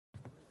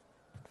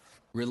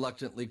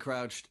reluctantly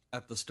crouched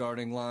at the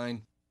starting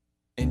line.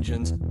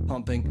 Engines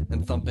pumping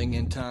and thumping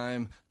in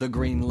time. The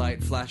green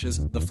light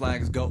flashes, the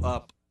flags go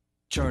up.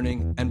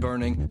 Churning and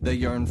burning, they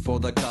yearn for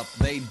the cup.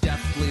 They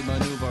deftly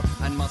maneuver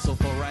and muscle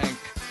for rank.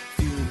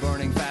 Fuel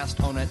burning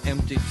fast on an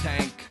empty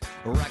tank.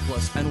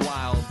 Reckless and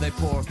wild, they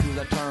pour through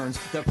the turns.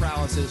 Their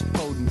prowess is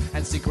potent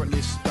and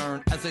secretly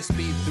stern. As they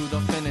speed through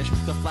the finish,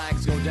 the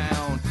flags go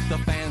down. The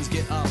fans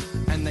get up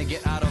and they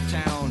get out of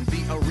town.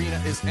 The arena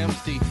is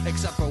empty,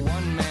 except for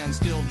one man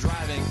still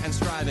driving and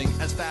striving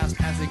as fast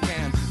as he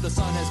can. The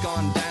sun has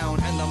gone down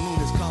and the moon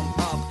has come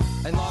up.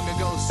 And long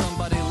ago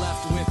somebody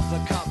left with the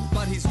cup.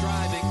 But he's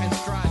driving and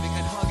striving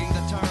and hugging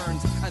the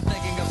turns and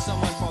thinking of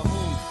someone for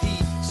whom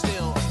he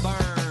still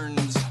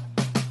burns.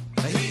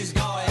 He's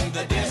going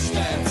the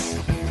distance.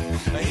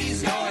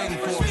 He's going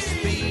for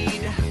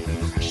speed.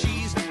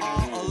 She's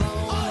all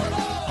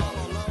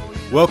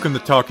alone. Welcome to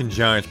Talking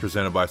Giants,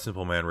 presented by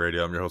Simple Man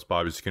Radio. I'm your host,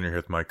 Bobby Skinner, here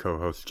with my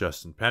co-host,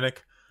 Justin Pennick.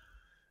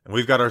 And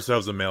we've got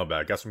ourselves a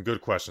mailbag. Got some good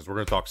questions. We're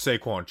going to talk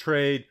Saquon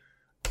trade,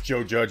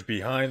 Joe Judge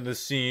behind the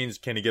scenes.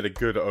 Can he get a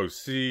good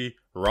OC?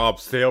 Rob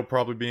Sale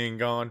probably being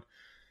gone.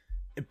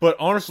 But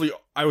honestly,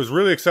 I was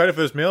really excited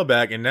for this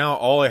mailbag, and now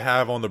all I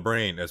have on the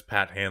brain is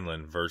Pat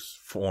Hanlon versus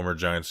former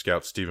Giant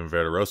scout Steven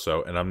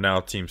Verderoso, and I'm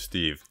now Team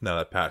Steve, now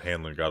that Pat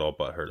Hanlon got all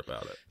butthurt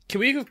about it. Can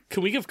we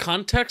give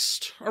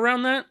context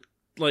around that?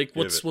 Like,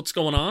 what's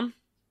going on?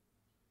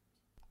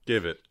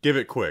 Give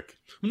it quick.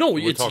 No,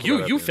 it's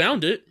you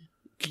found it.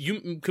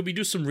 Could we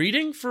do some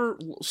reading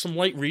some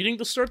light reading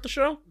to start the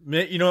show?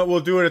 You know what?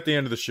 We'll do it at the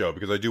end of the show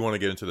because I do want to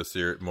get into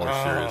the more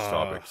serious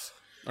topics.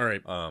 All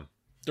right.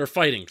 They're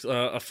fighting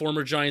a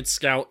former Giants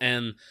scout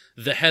and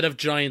the head of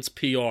Giants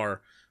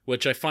PR,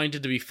 which I find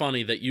it to be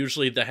funny that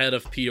usually the head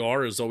of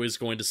PR is always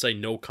going to say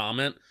no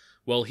comment.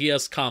 Well, he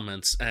has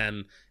comments,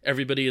 and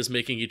everybody is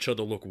making each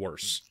other look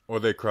worse. Or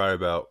they cry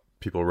about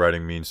people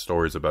writing mean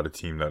stories about a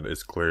team that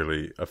is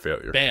clearly a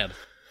failure. Bad.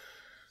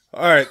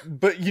 All right,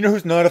 but you know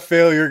who's not a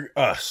failure?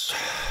 Us.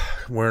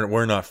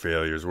 We're not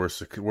failures. We're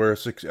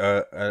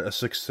a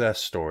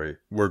success story.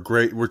 We're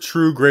great. We're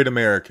true great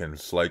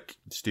Americans, like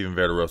Steven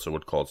Verderoso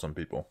would call some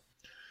people.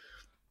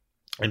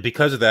 And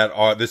because of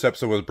that, this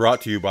episode was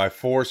brought to you by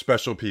four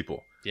special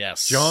people.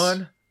 Yes.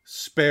 John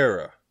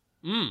Spera.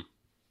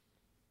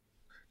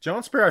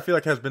 John Spera, I feel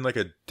like, has been like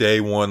a day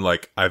one,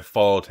 like I've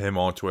followed him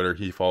on Twitter,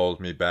 he follows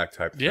me back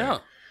type thing. Yeah.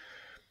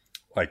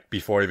 Like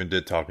before I even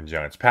did Talking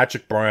Giants.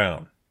 Patrick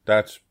Brown.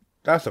 That's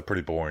a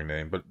pretty boring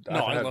name, but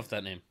I love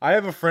that name. I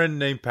have a friend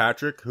named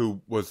Patrick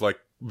who was like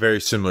very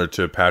similar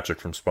to Patrick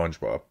from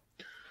SpongeBob.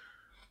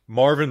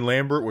 Marvin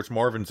Lambert, which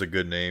Marvin's a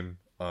good name.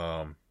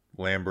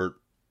 Lambert,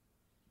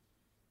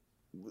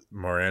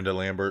 Miranda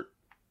Lambert,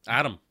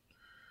 Adam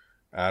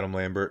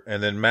Lambert,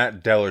 and then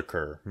Matt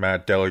Delliker.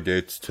 Matt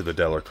delegates to the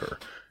Delliker.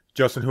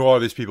 Justin, who are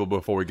these people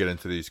before we get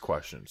into these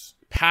questions?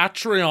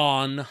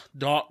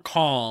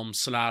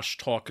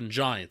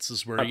 Patreon.com/TalkingGiants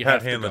is where you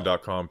have to go.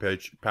 PatHanlon.com,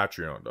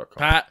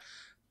 Patreon.com.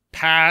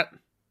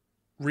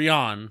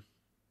 Patreon,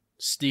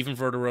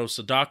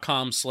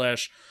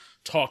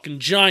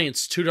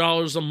 StevenVerderosa.com/TalkingGiants.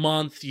 $2 a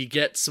month. You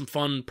get some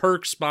fun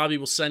perks. Bobby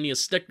will send you a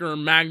sticker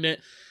and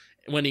magnet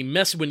when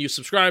you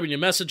subscribe and you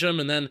message him,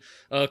 and then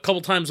a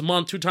couple times a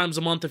month, 2 times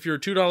a month if you're a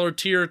 $2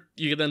 tier,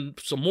 you get then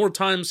some more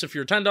times if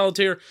you're a $10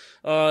 tier.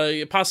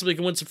 You possibly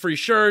can win some free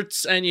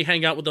shirts, and you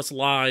hang out with us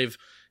live.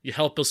 You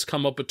help us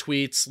come up with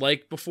tweets.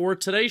 Like before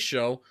today's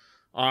show,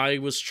 I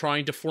was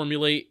trying to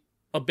formulate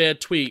a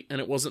bad tweet,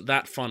 and it wasn't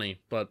that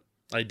funny, but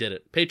I did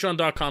it.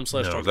 Patreon.com/. No,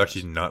 it was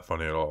actually not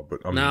funny at all, but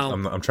I'm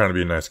trying to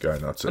be a nice guy,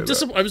 not say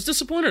that. I was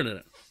disappointed in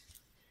it.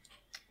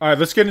 All right,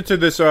 let's get into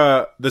this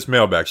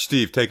mailbag.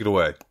 Steve, take it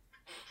away.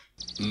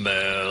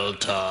 Mail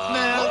time.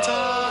 Mail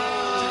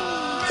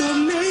time. The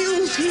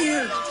mail's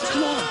here.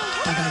 Come on.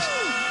 Bye, guys.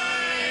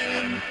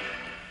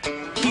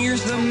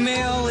 Here's the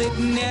mail. It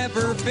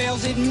never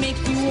fails. It makes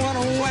me want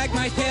to wag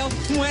my tail.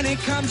 When it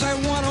comes, I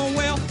want to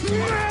wail.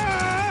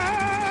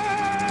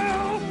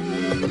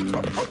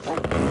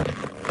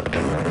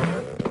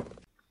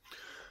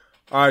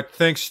 All right,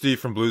 thanks, Steve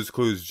from Blues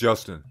Clues.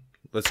 Justin,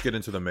 let's get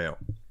into the mail.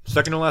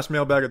 Second to last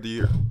mailbag of the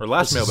year. Or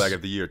last mailbag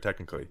of the year,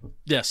 technically.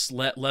 Yes,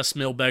 last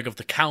mailbag of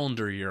the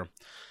calendar year.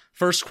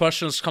 First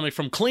question is coming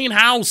from Clean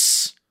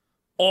House!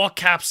 All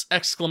caps, !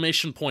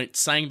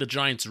 Sang the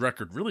Giants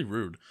record. Really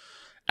rude.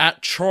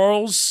 At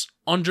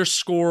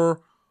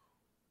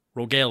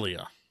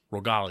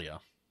Charles_Rogalia.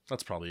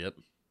 That's probably it.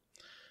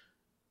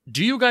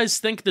 Do you guys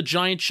think the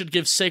Giants should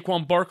give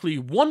Saquon Barkley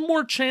one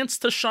more chance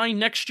to shine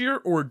next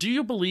year, or do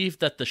you believe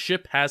that the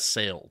ship has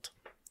sailed?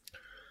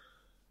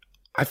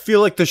 I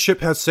feel like the ship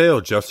has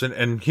sailed, Justin,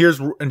 and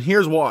here's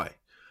why.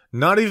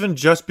 Not even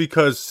just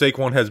because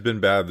Saquon has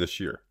been bad this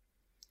year.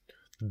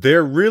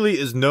 There really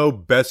is no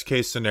best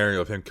case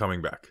scenario of him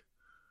coming back.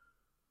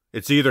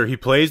 It's either he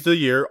plays the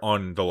year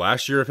on the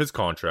last year of his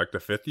contract, the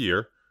fifth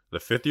year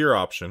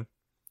option,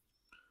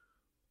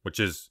 which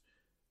is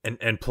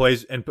and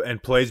plays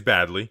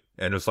badly,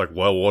 and it's like,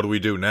 well, what do we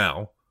do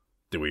now?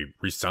 Do we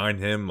re-sign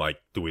him?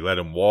 Like, do we let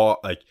him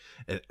walk? Like,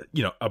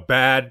 a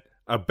bad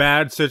a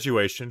bad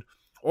situation,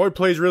 or he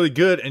plays really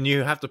good and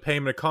you have to pay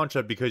him a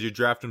contract because you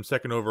draft him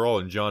second overall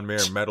and John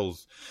Mayer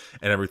medals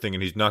and everything,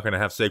 and he's not going to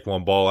have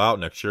Saquon ball out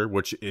next year,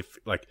 which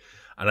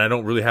and I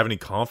don't really have any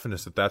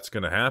confidence that that's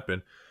going to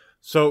happen.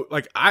 So,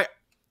 like,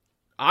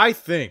 I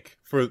think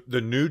for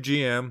the new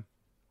GM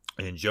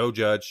and Joe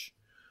Judge,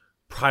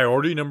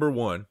 priority number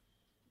one,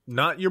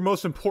 not your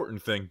most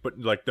important thing, but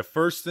like the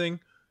first thing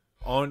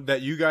on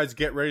that you guys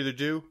get ready to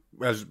do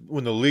as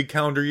when the league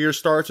calendar year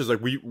starts is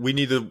like we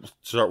need to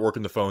start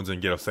working the phones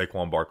and get a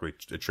Saquon Barkley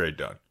trade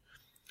done.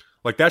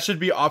 Like that should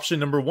be option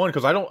number one,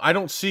 because I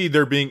don't see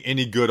there being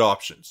any good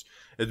options.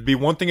 It'd be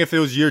one thing if it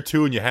was year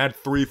 2 and you had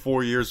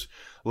 3-4 years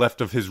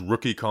left of his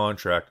rookie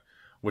contract,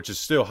 which is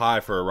still high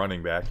for a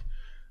running back.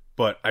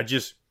 But I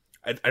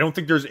don't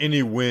think there's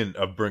any win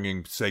of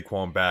bringing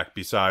Saquon back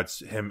besides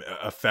him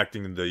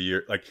affecting the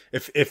year. Like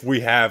if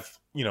we have,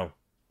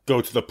 go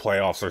to the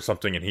playoffs or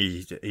something and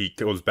he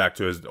goes back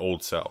to his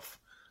old self.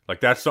 Like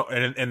that's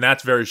and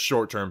that's very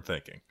short-term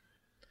thinking.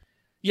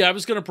 Yeah, I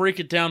was going to break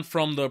it down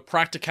from the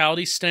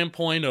practicality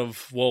standpoint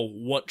of, well,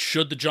 what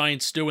should the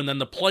Giants do? And then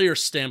the player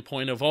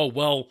standpoint of,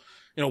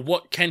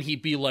 what can he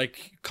be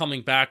like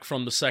coming back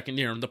from the second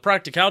year? And the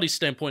practicality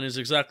standpoint is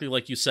exactly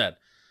like you said.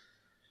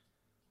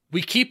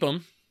 We keep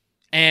him,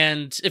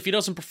 and if he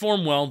doesn't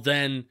perform well,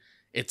 then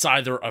it's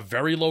either a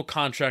very low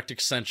contract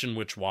extension,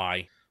 which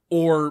why,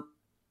 or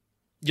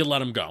you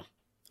let him go.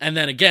 And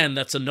then again,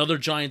 that's another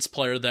Giants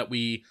player that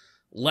we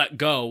let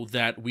go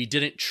that we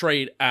didn't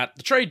trade at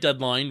the trade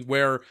deadline,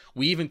 where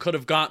we even could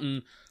have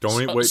gotten... Don't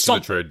wait till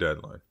the trade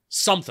deadline.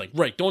 Something,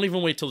 right. Don't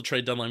even wait till the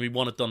trade deadline. We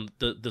want it done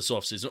this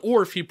offseason.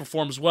 Or if he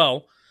performs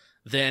well,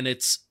 then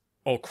it's,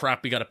 oh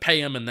crap, we got to pay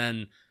him, and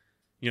then...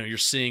 you're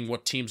seeing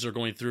what teams are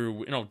going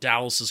through.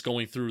 Dallas is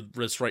going through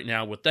this right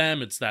now with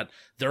them. It's that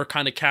they're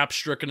kind of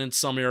cap-stricken in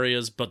some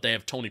areas, but they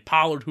have Tony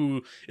Pollard,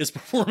 who is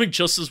performing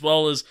just as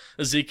well as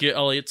Ezekiel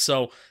Elliott.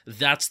 So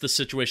that's the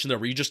situation there,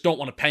 where you just don't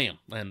want to pay him.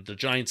 And the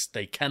Giants,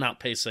 they cannot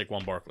pay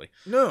Saquon Barkley.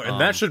 No,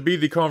 and that should be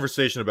the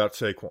conversation about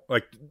Saquon.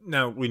 Like,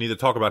 now we need to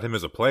talk about him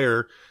as a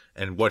player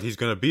and what he's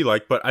going to be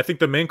like. But I think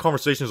the main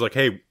conversation is like,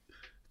 hey,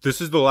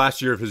 this is the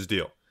last year of his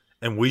deal.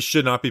 And we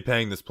should not be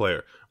paying this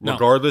player,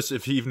 regardless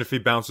even if he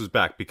bounces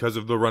back, because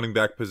of the running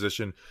back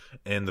position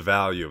and the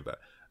value of that.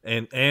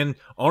 And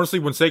honestly,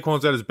 when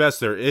Saquon's at his best,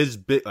 there is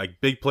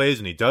big plays,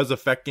 and he does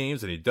affect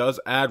games, and he does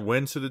add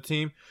wins to the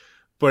team.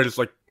 But it's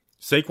like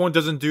Saquon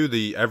doesn't do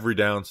the every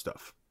down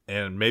stuff,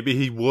 and maybe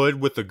he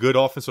would with a good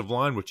offensive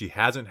line, which he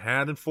hasn't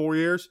had in 4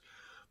 years.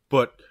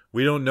 But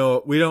we don't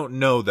know. We don't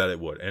know that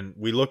it would. And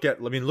look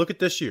at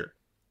this year.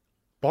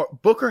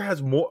 Booker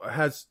has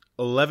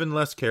 11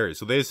 less carries,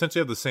 so they essentially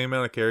have the same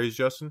amount of carries,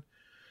 Justin,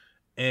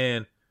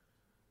 and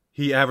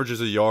he averages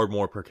a yard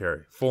more per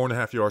carry,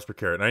 4.5 yards per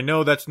carry. And I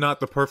know that's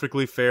not the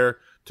perfectly fair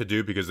to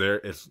do, because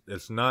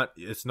it's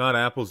not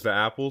apples to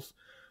apples,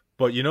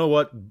 but you know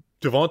what?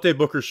 Devontae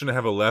Booker shouldn't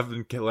have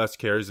 11 less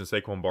carries than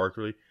Saquon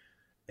Barkley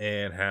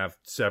and have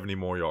 70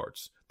 more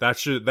yards. That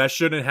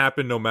shouldn't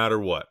happen no matter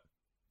what.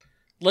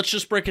 Let's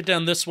just break it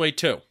down this way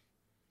too.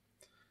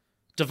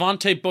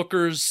 Devontae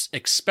Booker's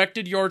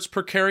expected yards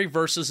per carry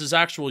versus his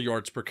actual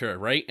yards per carry,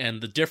 right? And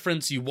the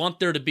difference, you want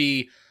there to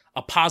be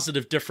a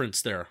positive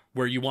difference there,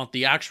 where you want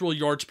the actual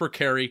yards per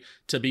carry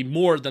to be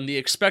more than the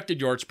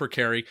expected yards per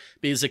carry,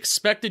 because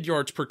expected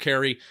yards per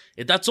carry,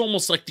 that's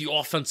almost like the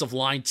offensive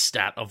line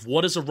stat of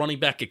what is a running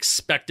back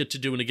expected to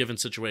do in a given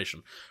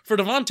situation. For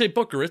Devontae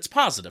Booker, it's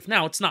positive.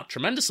 Now, it's not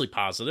tremendously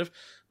positive,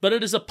 but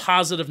it is a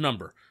positive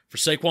number. For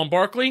Saquon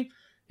Barkley,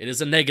 it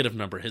is a negative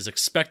number. His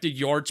expected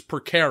yards per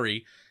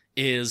carry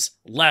is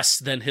less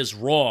than his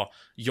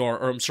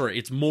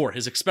it's more.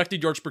 His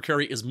expected yards per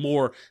carry is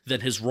more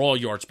than his raw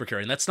yards per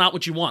carry. And that's not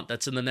what you want.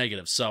 That's in the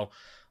negative. So,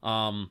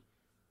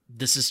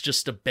 this is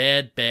just a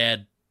bad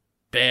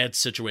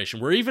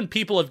situation, where even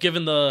people have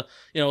given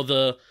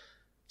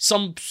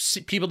some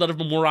people that have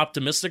been more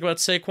optimistic about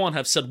Saquon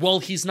have said,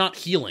 well, he's not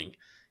healing.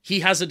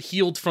 He hasn't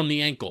healed from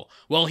the ankle.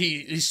 Well,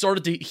 he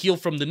started to heal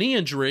from the knee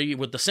injury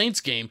with the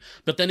Saints game,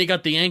 but then he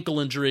got the ankle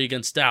injury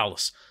against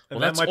Dallas.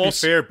 And that might be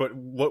fair, but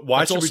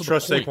why should we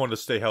trust Saquon to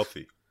stay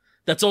healthy?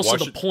 That's also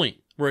the point,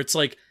 where it's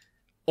like,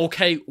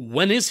 okay,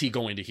 when is he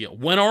going to heal?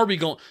 When are we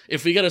going?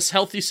 If we get a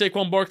healthy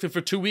Saquon Barkley for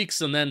 2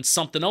 weeks and then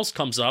something else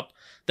comes up,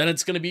 then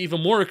it's going to be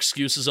even more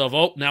excuses of,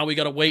 now we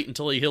got to wait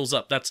until he heals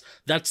up. That's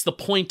the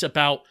point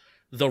about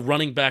the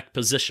running back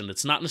position.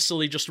 It's not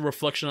necessarily just a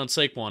reflection on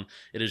Saquon.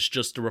 It is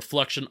just a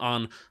reflection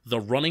on the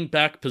running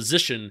back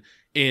position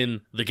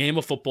in the game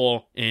of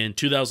football in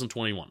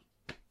 2021.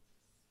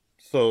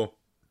 So,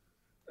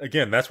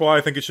 again, that's why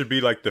I think it should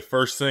be like the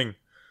first thing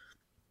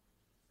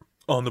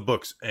on the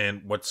books.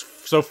 And what's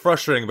so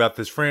frustrating about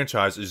this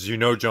franchise is,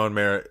 John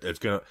Mayer is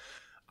going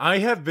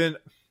to...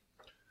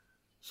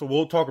 So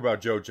we'll talk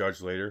about Joe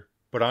Judge later,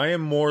 but I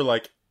am more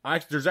like...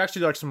 there's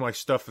actually like some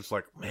stuff that's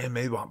like, man,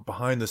 maybe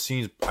behind the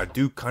scenes, I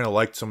do kind of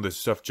like some of the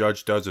stuff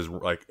Judge does as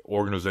like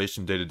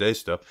organization day-to-day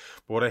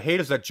stuff. But what I hate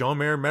is that John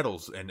Mayer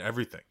meddles and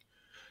everything,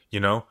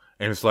 and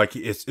it's like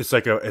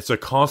it's a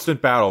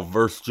constant battle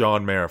versus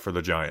John Mayer for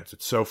the Giants.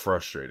 It's so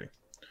frustrating.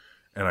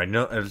 And I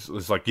know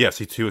it's like, yes,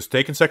 he was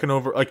taken second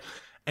over. Like,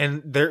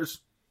 and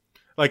there's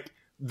like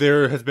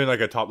there has been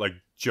like a top like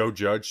Joe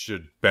Judge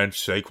should bench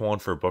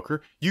Saquon for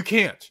Booker. You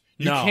can't.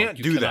 You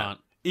can't do that.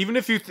 Even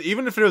if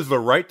it was the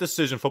right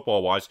decision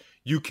football wise,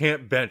 you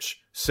can't bench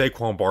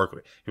Saquon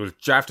Barkley. He was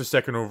drafted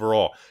second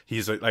overall.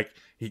 He's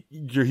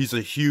he's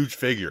a huge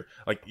figure.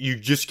 Like you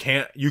just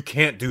can't. You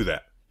can't do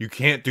that. You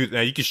can't do that.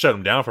 Now, you can shut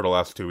him down for the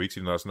last 2 weeks,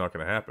 even though that's not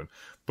going to happen.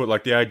 But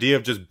like the idea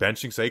of just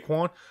benching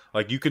Saquon,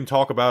 like you can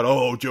talk about,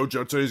 oh, Joe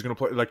Judge said he's going to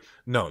play. Like,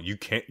 no, you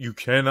can't. You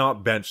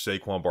cannot bench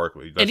Saquon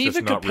Barkley. That's and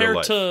even just not real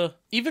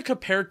life.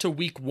 compared to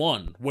week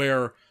 1,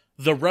 where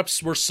the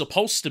reps were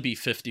supposed to be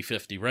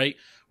 50-50, right?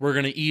 We're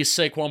going to ease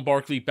Saquon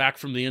Barkley back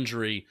from the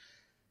injury.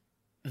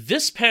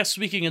 This past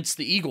week against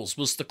the Eagles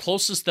was the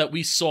closest that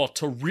we saw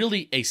to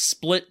really a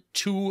split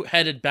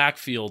two-headed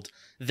backfield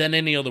than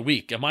any other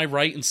week. Am I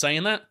right in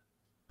saying that?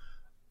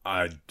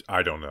 I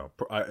don't know.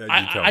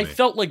 I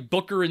felt like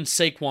Booker and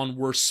Saquon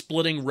were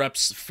splitting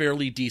reps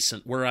fairly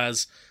decent,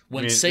 whereas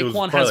when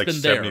Saquon has like been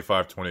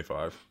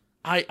 75-25.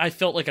 I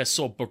felt like I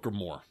saw Booker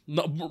more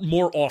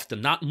often,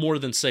 not more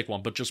than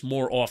Saquon, but just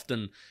more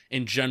often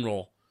in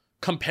general,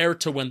 compared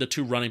to when the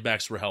two running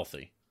backs were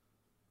healthy.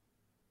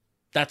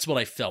 That's what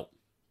I felt.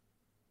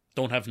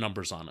 Don't have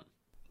numbers on it.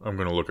 I'm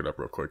going to look it up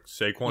real quick.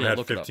 Saquon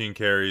had 15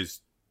 carries.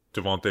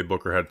 Devontae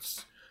Booker had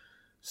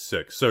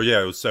 6. So,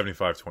 yeah, it was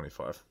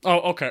 75-25. Oh,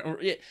 okay.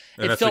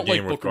 It felt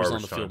like Booker was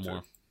on the field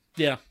more.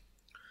 Yeah.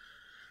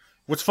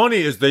 What's funny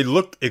is they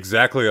look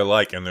exactly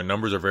alike, and their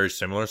numbers are very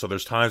similar. So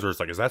there's times where it's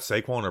like, is that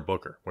Saquon or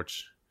Booker?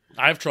 Which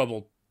I have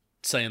trouble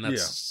saying that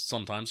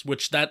sometimes.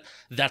 Which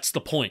that's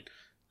the point.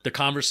 The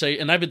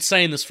conversation, and I've been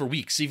saying this for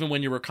weeks, even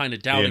when you were kind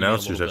of doubting me a little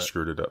bit. The announcers have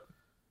screwed it up.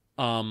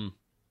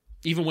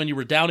 Even when you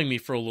were doubting me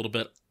for a little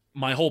bit,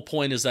 my whole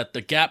point is that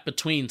the gap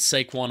between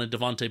Saquon and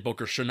Devontae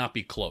Booker should not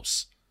be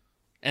close.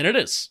 And it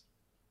is.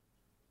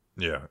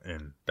 Yeah,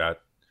 and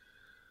that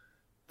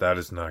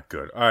is not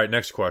good. All right,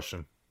 next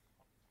question.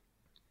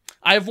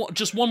 I have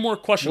just one more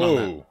question on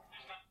that.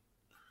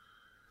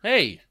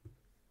 Hey,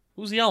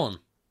 who's yelling?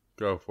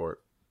 Go for it.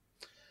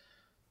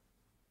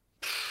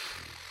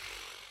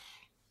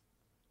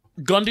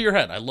 Gun to your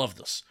head. I love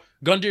this.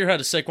 Gun to your head.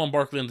 Is Saquon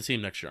Barkley on the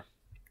team next year?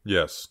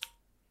 Yes.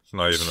 It's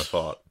not even a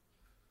thought.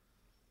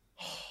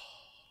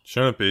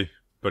 Shouldn't be,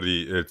 but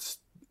it's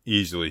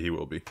easily he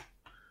will be.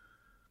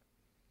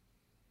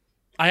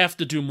 I have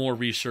to do more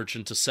research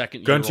into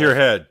second year. Gun to your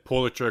head.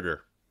 Pull the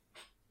trigger.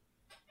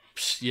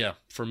 Yeah,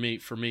 for me,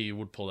 you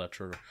would pull that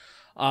trigger.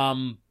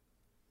 I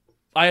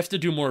have to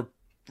do more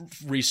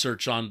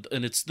research on,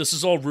 and this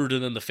is all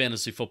rooted in the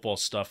fantasy football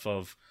stuff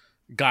of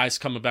guys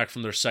coming back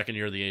from their second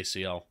year of the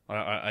ACL.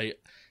 I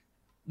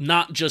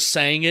not just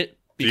saying it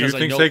because do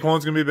you think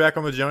Saquon's going to be back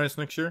on the Giants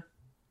next year?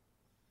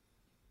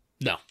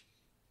 No.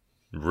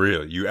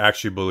 Really? You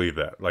actually believe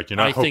that? Like you're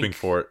not hoping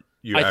for it.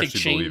 You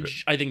actually believe it.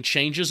 I think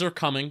changes are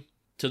coming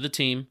to the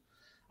team.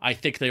 I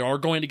think they are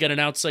going to get an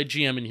outside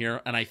GM in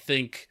here, and I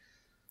think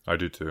I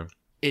do too.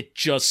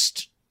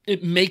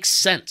 It makes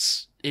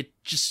sense. It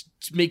just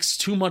makes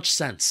too much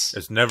sense.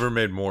 It's never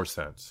made more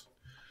sense.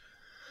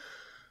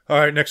 All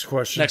right, next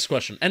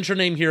question. Enter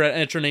name here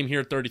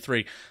at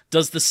 33.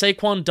 Does the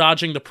Saquon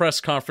dodging the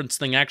press conference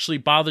thing actually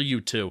bother you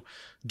two?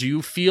 Do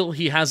you feel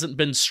he hasn't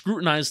been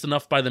scrutinized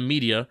enough by the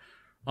media?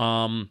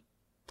 I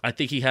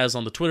think he has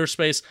on the Twitter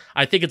space.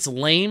 I think it's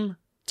lame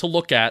to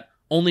look at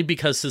only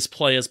because his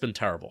play has been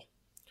terrible.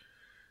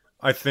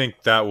 I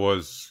think that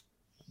was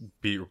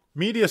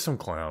media some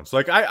clowns.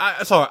 Like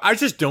I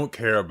just don't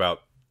care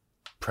about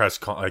press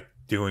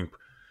doing.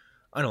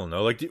 I don't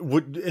know. Like, if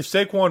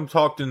Saquon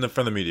talked in front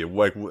of the media,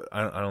 like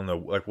I don't know,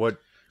 like what?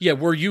 Yeah,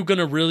 were you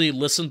gonna really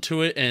listen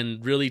to it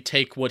and really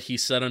take what he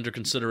said under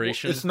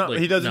consideration? It's not. Like,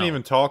 he doesn't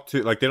even talk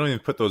to. Like, they don't even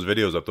put those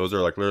videos up. Those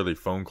are like literally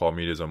phone call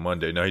medias on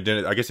Monday. No, he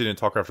didn't. I guess he didn't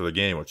talk after the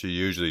game, which he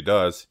usually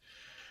does.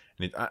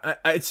 And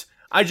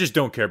I just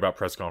don't care about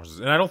press conferences,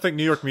 and I don't think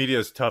New York media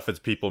is tough as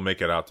people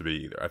make it out to be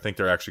either. I think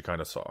they're actually kind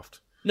of soft.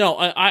 No,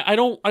 I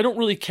don't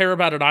really care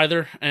about it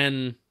either,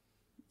 and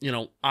you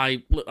know,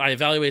 I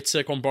evaluate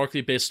Saquon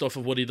Barkley based off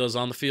of what he does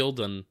on the field,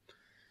 and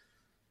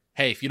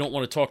hey, if you don't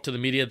want to talk to the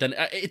media, then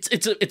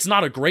it's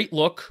not a great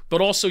look.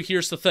 But also,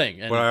 here's the thing.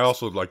 And but I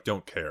also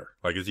don't care.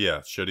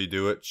 Should he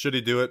do it? Should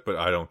he do it? But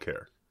I don't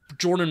care.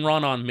 Jordan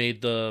Ronan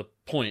made the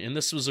point, and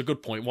this was a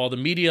good point. While the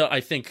media, I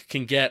think,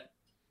 can get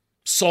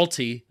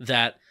salty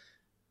that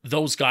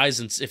those guys,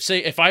 and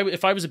if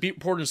I was a beat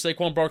reporter and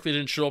Saquon Barkley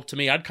didn't show up to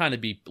me, I'd kind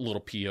of be a little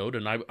PO'd,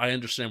 and I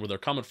understand where they're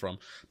coming from.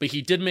 But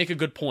he did make a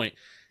good point.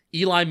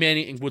 Eli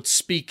Manning would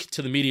speak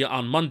to the media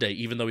on Monday,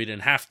 even though he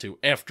didn't have to,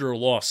 after a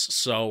loss,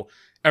 so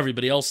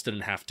everybody else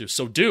didn't have to.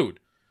 So,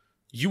 dude,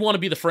 you want to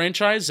be the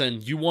franchise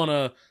and you want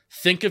to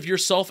think of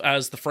yourself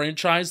as the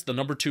franchise, the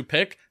number 2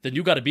 pick, then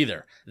you got to be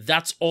there.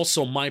 That's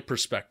also my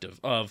perspective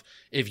of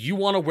if you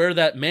want to wear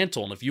that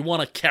mantle and if you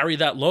want to carry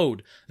that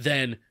load,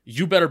 then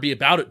you better be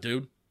about it,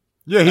 dude.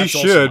 Yeah, he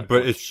should,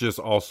 but it's just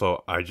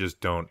also, I just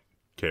don't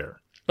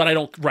care. But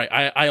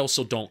I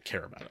also don't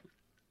care about it.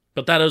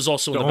 But that is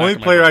also the only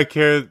player I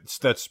care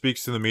that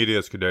speaks to the media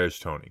is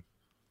Kadarius Toney.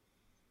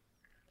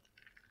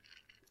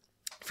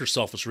 for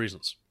selfish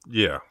reasons.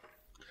 Yeah.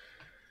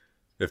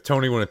 If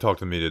Tony wouldn't talk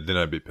to me, then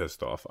I'd be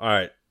pissed off. All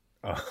right.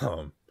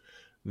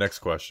 Next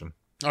question.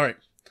 All right.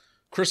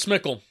 Chris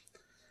Mickle.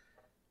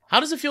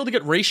 How does it feel to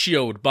get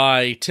ratioed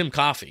by Tim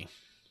Coffey?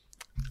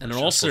 And in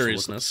all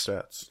seriousness,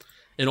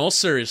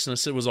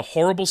 it was a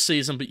horrible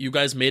season, but you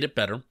guys made it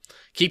better.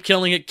 Keep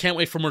killing it. Can't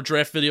wait for more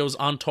draft videos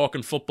on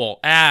Talkin' Football.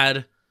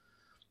 Add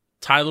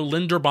Tyler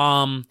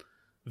Linderbaum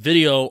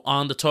video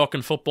on the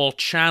Talkin' Football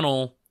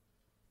channel.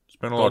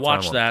 Spend a lot of time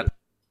watch on that. it.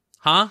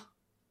 Huh?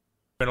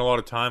 Spend a lot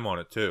of time on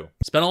it, too.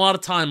 Spent a lot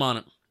of time on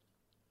it.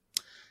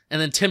 And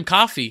then Tim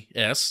Coffey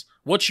asks,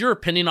 what's your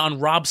opinion on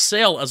Rob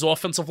Sale as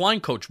offensive line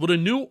coach? Would a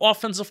new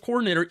offensive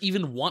coordinator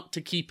even want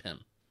to keep him?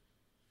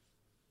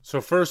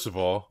 So first of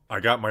all, I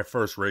got my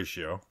first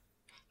ratio.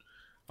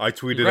 I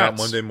tweeted Congrats. out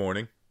Monday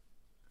morning.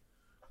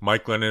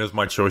 Mike Glennon is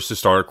my choice to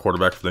start at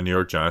quarterback for the New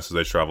York Giants as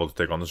they travel to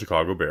take on the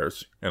Chicago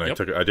Bears. And I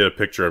did a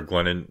picture of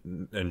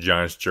Glennon in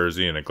Giants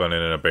jersey and a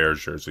Glennon in a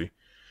Bears jersey.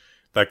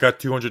 That got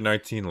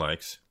 219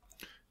 likes.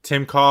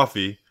 Tim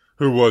Coffey,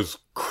 who was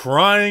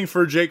crying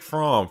for Jake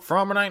Fromm,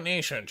 Frommite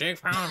Nation, Jake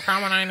Fromm,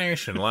 Frommite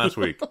Nation last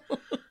week,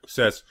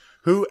 says,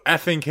 who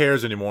effing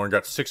cares anymore, and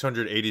got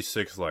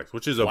 686 likes,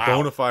 which is a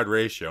bona fide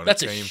ratio. And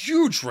that's a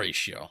huge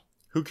ratio.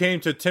 Who came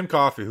to Tim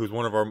Coffey, who's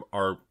one of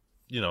our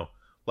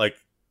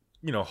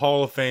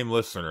Hall of Fame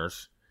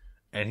listeners,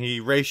 and he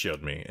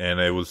ratioed me,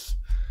 and I was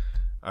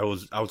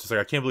just like,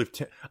 I can't believe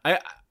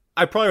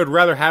I probably would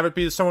rather have it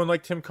be someone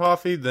like Tim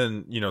Coffey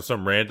than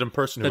some random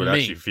person who would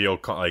actually feel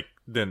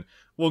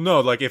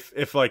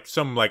if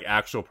some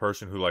actual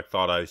person who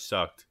thought I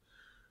sucked,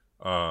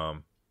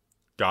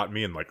 got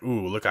me and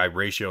ooh, look, I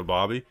ratioed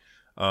Bobby,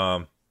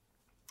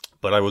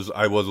 but I was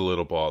a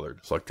little bothered.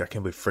 It's like, I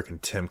can't believe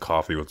freaking Tim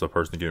Coffey was the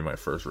person to give me my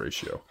first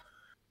ratio.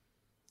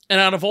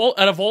 And out of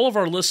all of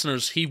our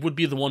listeners, he would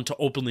be the one to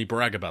openly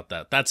brag about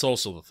that. That's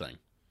also the thing.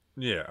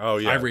 Yeah. Oh,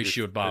 yeah. I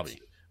ratioed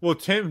Bobby. Well,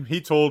 Tim,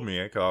 he told me,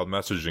 I was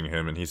messaging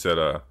him, and he said,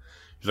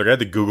 he's like, I had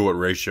to Google what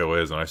ratio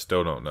is, and I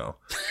still don't know.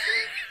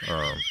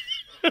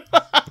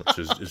 Which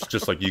is, it's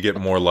just like you get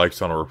more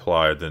likes on a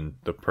reply than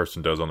the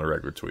person does on the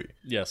regular tweet.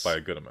 Yes. By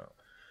a good amount.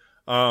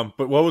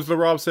 But what was the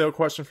Rob Sale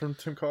question from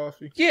Tim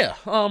Coffey? Yeah.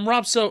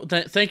 Rob Sale,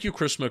 thank you,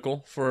 Chris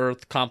Mickle, for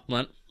the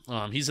compliment.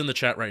 He's in the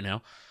chat right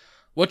now.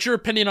 What's your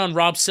opinion on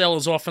Rob Sale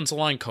as offensive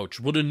line coach?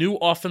 Would a new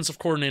offensive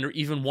coordinator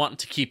even want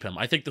to keep him?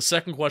 I think the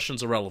second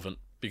question's irrelevant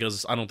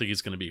because I don't think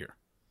he's going to be here.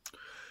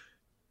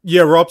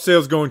 Yeah, Rob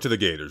Sale's going to the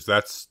Gators.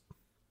 That's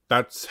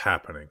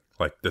happening.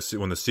 When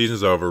the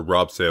season's over,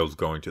 Rob Sale's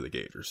going to the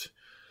Gators.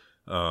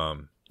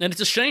 And it's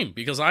a shame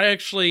because I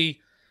actually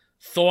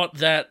thought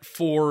that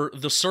for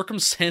the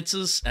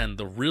circumstances and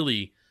the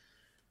really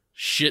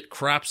shit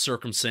crap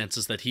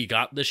circumstances that he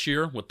got this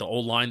year with the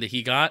O-line that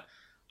he got,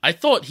 I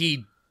thought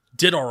he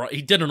did all right.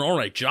 He did an all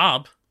right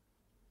job.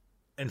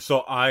 And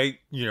so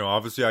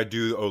obviously I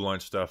do the O-line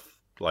stuff.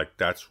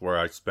 That's where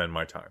I spend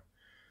my time.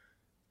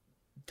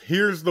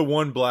 Here's the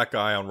one black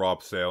eye on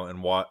Rob Sale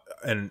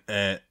and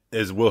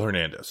is Will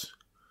Hernandez.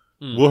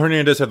 Will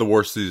Hernandez had the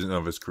worst season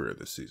of his career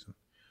this season.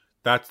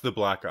 That's the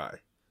black eye.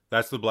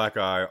 That's the black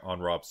eye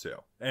on Rob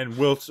Sale. And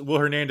Will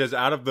Hernandez,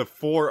 out of the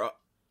four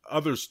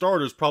other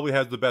starters, probably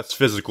has the best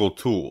physical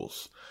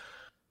tools.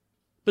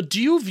 But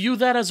do you view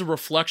that as a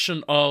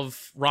reflection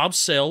of Rob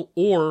Sale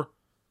or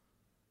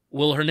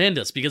Will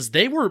Hernandez? Because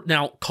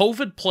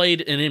COVID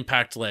played an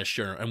impact last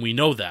year, and we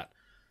know that.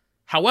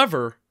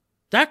 However,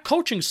 that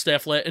coaching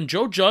staff, and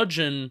Joe Judge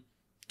and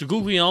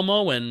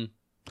DeGuglielmo and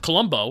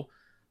Colombo,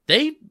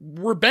 they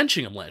were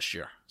benching him last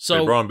year. So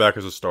they brought him back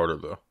as a starter,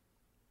 though,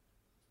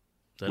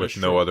 with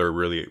no other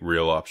really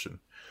real option.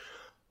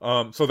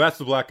 So that's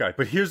the black guy.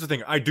 But here's the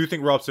thing: I do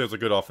think Rob Sale's a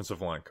good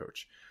offensive line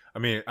coach. I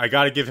mean, you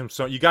got to give him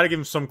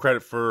some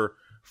credit for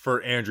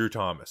Andrew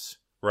Thomas,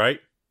 right?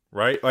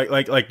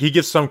 Like he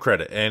gets some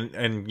credit, and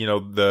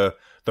the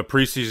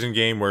preseason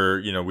game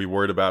where we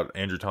worried about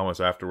Andrew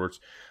Thomas afterwards.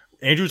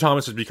 Andrew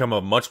Thomas has become a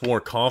much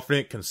more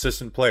confident,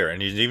 consistent player,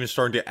 and he's even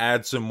starting to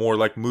add some more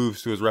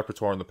moves to his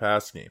repertoire in the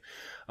pass game.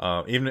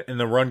 Even in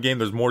the run game,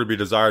 there's more to be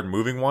desired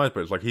moving wise,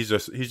 but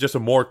it's he's just a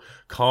more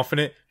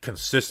confident,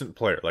 consistent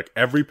player.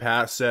 Every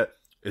pass set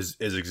is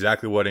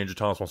exactly what Andrew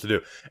Thomas wants to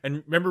do.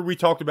 And remember, we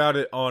talked about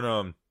it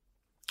on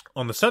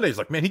the Sundays.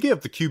 Man, he gave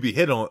up the QB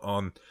hit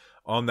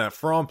on that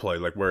Fromm play,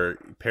 where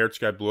Parrott's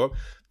guy blew up.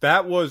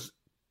 That was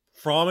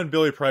Fromm and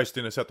Billy Price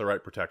didn't set the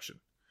right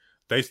protection.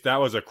 That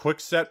was a quick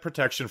set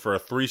protection for a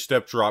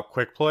 3-step drop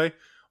quick play,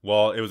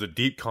 while it was a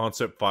deep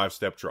concept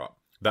 5-step drop.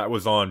 That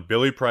was on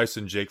Billy Price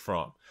and Jake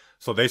Fromm.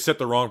 So they set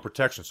the wrong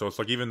protection. So it's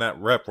even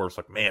that rep where it's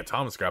man,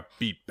 Thomas got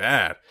beat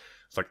bad.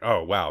 It's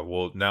oh, wow.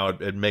 Well, now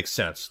it makes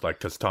sense.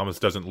 Because Thomas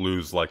doesn't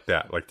lose like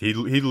that. He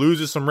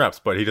loses some reps,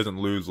 but he doesn't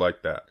lose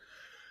like that.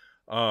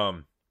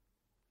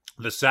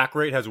 The sack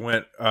rate has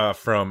went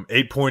from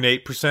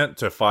 8.8%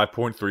 to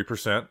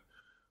 5.3%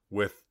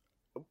 with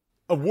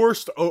a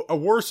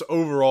worse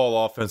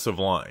overall offensive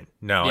line.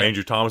 Now, yeah.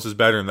 Andrew Thomas is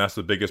better, and that's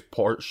the biggest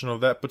portion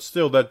of that, but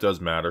still, that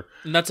does matter.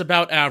 And that's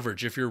about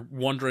average. If you're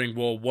wondering,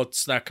 well,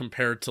 what's that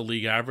compared to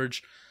league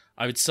average?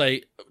 I would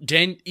say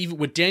even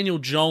with Daniel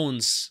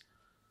Jones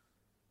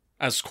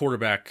as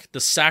quarterback, the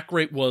sack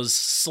rate was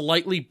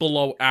slightly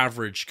below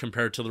average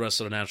compared to the rest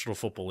of the National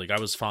Football League. I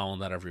was following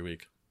that every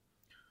week.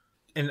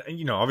 And,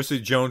 obviously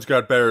Jones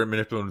got better at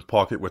manipulating the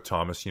pocket with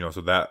Thomas,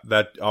 so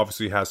that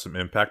obviously has some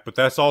impact. But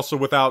that's also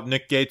without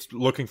Nick Gates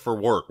looking for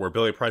work, where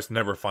Billy Price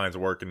never finds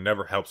work and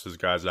never helps his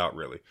guys out,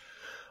 really.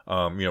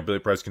 Billy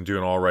Price can do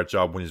an all-right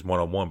job when he's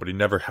one-on-one, but he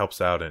never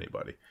helps out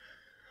anybody.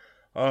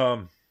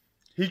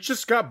 He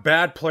just got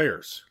bad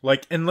players.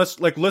 Did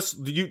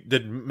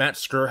Matt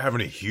Skura have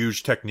any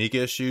huge technique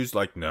issues?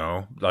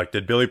 No.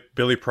 Did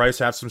Billy Price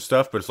have some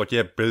stuff? But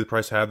it's Billy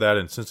Price had that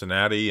in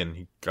Cincinnati, and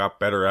he got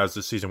better as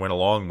the season went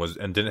along.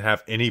 And didn't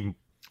have any,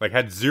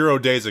 had 0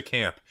 days of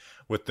camp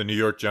with the New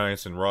York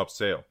Giants and Rob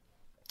Sale.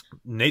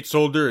 Nate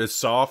Solder is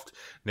soft.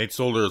 Nate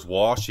Solder is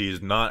washed.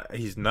 He's not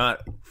an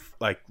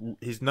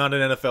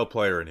NFL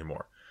player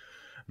anymore.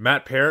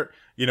 Matt Parrott,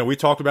 we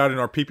talked about it in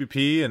our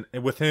PPP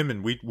and with him,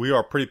 and we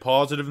are pretty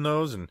positive in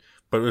those.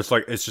 But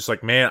it's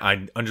just man,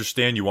 I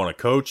understand you want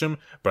to coach him,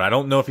 but I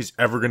don't know if he's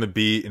ever going to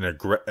be an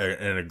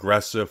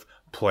aggressive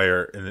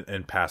player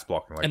in pass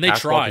blocking. And they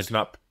tried.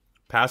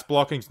 Pass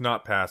blocking's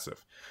not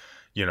passive,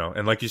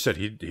 And like you said,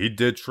 he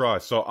did try.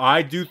 So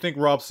I do think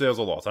Rob Sale's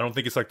a loss. I don't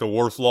think it's the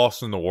worst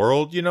loss in the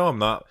world. I'm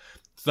not.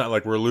 It's not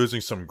like we're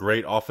losing some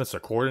great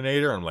offensive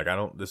coordinator.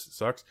 This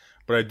sucks.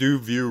 But I do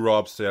view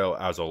Rob Sale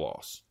as a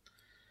loss.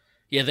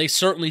 Yeah, they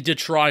certainly did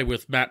try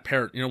with Matt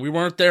Parrott. We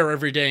weren't there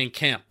every day in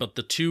camp, but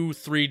the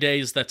 2-3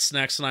 days that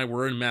Snacks and I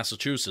were in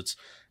Massachusetts,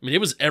 it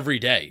was every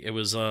day. It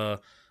was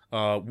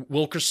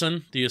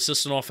Wilkerson, the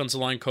assistant offensive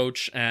line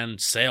coach,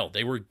 and Sale.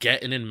 They were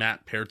getting in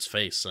Matt Parrott's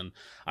face, and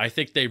I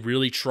think they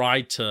really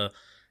tried to.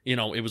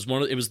 It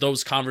was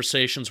those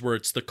conversations where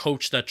it's the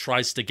coach that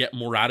tries to get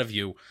more out of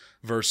you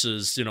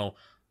versus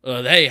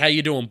hey, how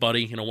you doing,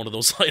 buddy? One of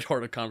those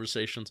lighthearted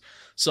conversations.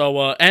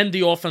 So, and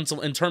the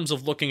offensive, in terms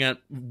of looking at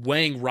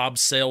weighing Rob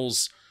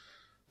Sale's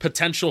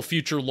potential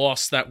future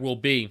loss that will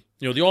be,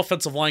 the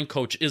offensive line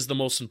coach is the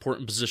most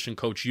important position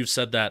coach. You've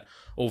said that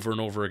over and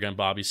over again,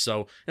 Bobby.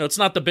 So, it's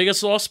not the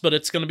biggest loss, but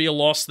it's going to be a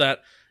loss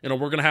that, we're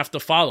going to have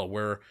to follow,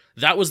 where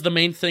that was the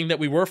main thing that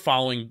we were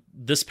following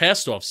this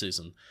past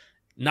offseason.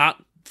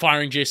 Not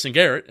firing Jason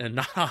Garrett and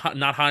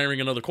not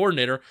hiring another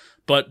coordinator,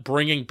 but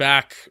bringing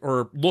back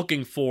or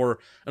looking for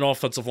an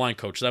offensive line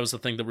coach. That was the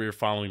thing that we were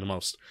following the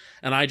most.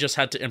 And I just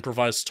had to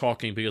improvise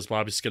talking because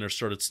Bobby Skinner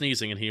started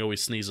sneezing, and he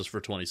always sneezes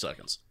for 20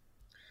 seconds.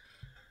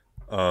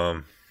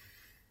 Yeah,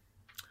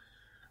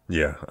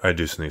 I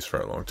do sneeze for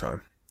a long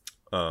time.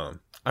 I'm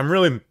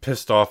really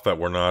pissed off that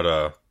we're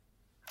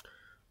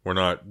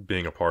not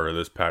being a part of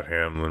this Pat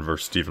Hamlin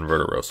versus Steven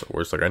Verderosa,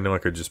 where it's I know I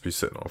could just be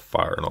sitting on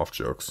fire and off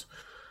jokes.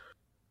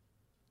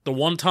 The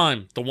one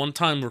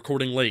time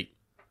recording late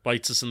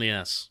bites us in the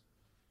ass.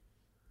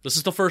 This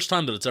is the first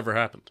time that it's ever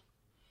happened.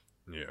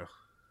 Yeah.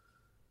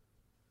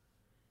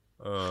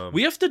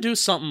 We have to do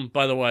something,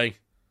 by the way.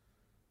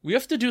 We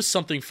have to do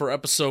something for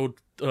episode,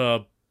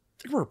 I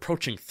think we're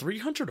approaching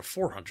 300 or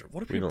 400.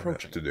 What are we approaching? We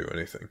don't have to do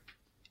anything.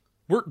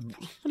 What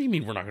do you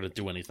mean we're not going to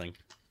do anything?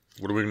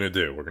 What are we going to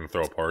do? We're going to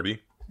throw a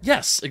party?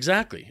 Yes,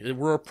 exactly.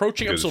 We're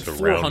approaching episode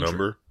 400. Round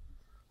number?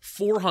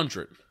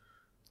 400.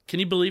 Can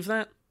you believe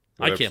that?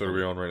 What episode are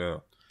we on right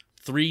now?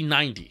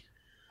 390.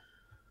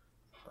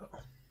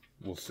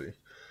 We'll see.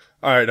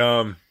 All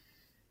right.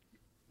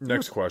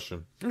 Next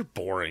question. You're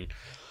boring.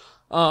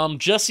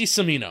 Jesse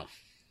Semino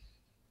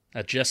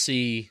at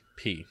Jesse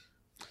P.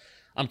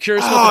 I'm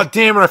curious. Oh,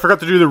 damn it! I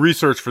forgot to do the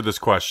research for this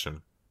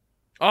question.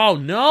 Oh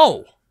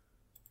no!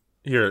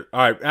 Here, all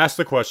right. Ask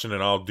the question,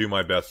 and I'll do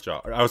my best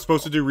job. I was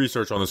supposed to do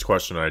research on this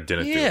question, and I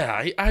didn't.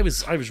 Yeah, I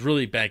was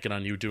really banking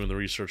on you doing the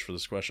research for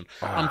this question.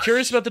 I'm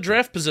curious about the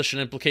draft position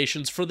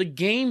implications for the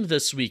game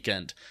this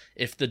weekend.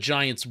 If the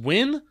Giants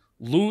win,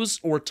 lose,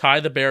 or tie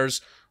the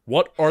Bears,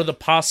 what are the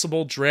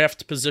possible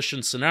draft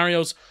position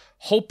scenarios?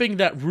 Hoping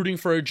that rooting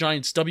for a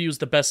Giants W is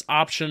the best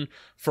option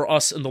for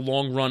us in the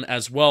long run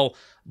as well.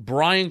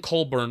 Brian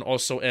Colburn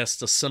also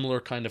asked a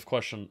similar kind of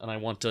question, and I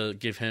want to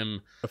give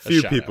him a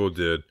few people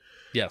did.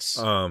 Yes.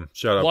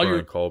 Shout out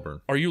Brian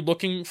Colburn. Are you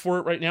looking for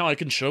it right now? I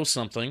can show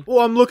something. Well,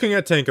 I'm looking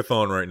at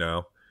Tankathon right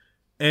now.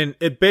 And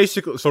it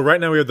basically, so right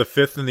now we have the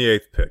 5th and the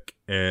 8th pick.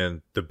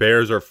 And the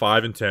Bears are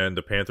 5-10.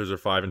 The Panthers are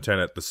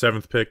 5-10 at the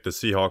 7th pick. The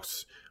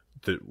Seahawks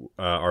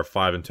are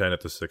 5-10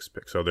 at the 6th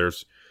pick. So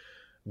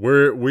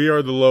we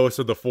are the lowest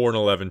of the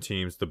 4-11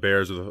 teams. The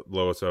Bears are the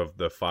lowest of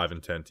the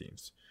 5-10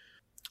 teams.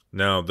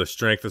 Now, the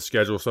strength of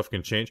schedule stuff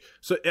can change.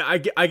 So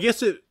I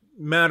guess it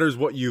matters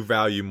what you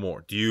value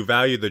more. Do you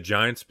value the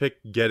Giants pick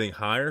getting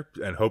higher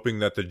and hoping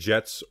that the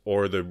Jets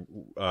or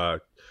the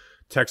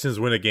Texans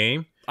win a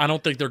game? I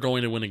don't think they're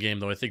going to win a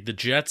game, though. I think the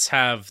Jets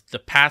have the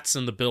Pats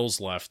and the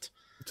Bills left.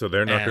 So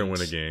they're not going to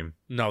win a game.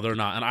 No, they're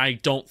not. And I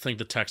don't think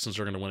the Texans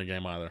are going to win a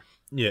game either.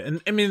 Yeah,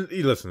 and I mean,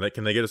 listen,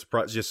 can they get a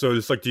surprise? Just so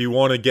it's do you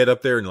want to get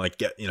up there and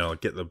get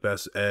the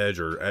best edge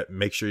or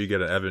make sure you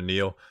get an Evan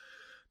Neal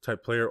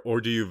type player,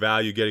 or do you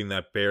value getting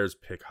that Bears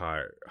pick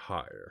higher?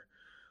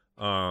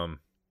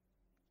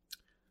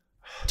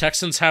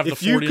 Texans have the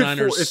if you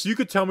 49ers. if you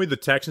could tell me the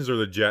Texans or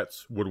the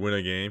Jets would win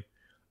a game,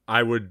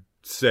 I would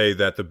say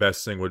that the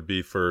best thing would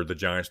be for the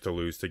Giants to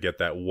lose to get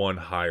that one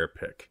higher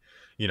pick.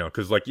 You know,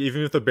 because like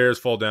even if the Bears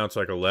fall down to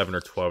like 11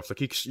 or 12, it's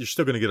like you're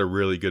still going to get a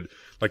really good,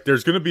 like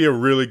there's going to be a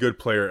really good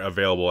player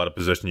available at a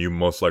position you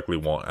most likely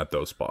want at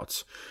those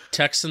spots.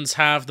 Texans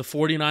have the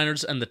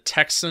 49ers and the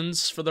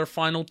Texans for their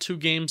final 2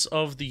 games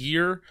of the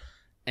year.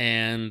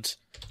 And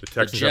The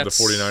Texans have the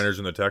 49ers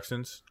and the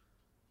Texans?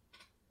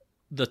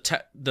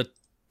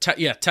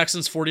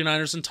 Texans,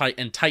 49ers, and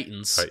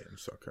Titans.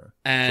 Titans, okay.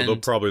 And so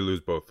they'll probably lose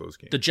both those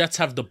games. The Jets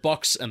have the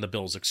Bucks and the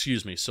Bills,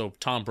 so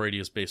Tom Brady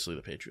is basically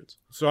the Patriots.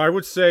 So I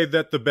would say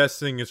that the best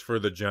thing is for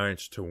the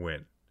Giants to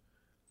win.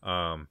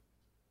 Now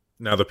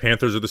the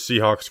Panthers or the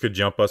Seahawks could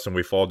jump us and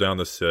we fall down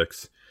to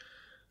 6.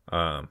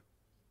 But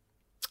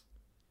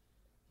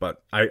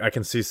I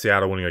can see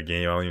Seattle winning a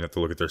game. I don't even have to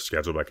look at their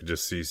schedule, but I could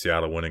just see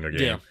Seattle winning a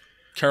game. Yeah.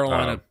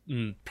 Carolina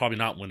probably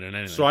not winning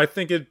anything. So I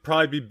think it'd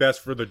probably be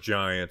best for the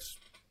Giants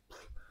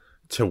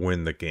to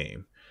win the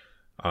game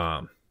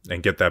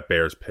and get that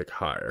Bears pick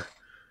higher.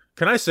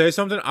 Can I say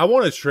something? I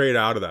want to trade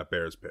out of that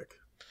Bears pick.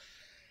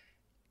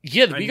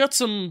 Yeah, we got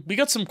some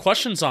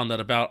questions on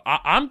that about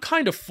I'm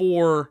kind of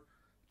for,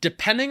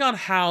 depending on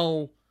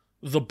how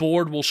the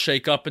board will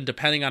shake up and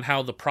depending on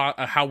how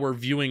how we're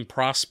viewing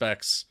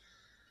prospects,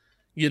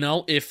 you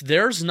know, if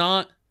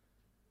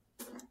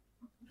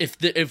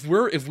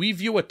we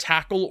view a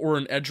tackle or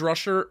an edge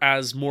rusher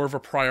as more of a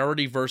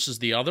priority versus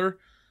the other,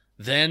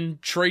 then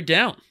trade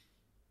down.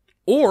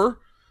 Or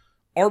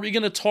are we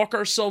going to talk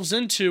ourselves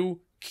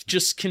into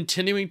just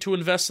continuing to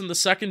invest in the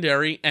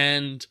secondary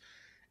and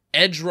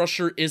edge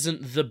rusher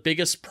isn't the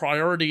biggest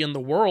priority in the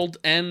world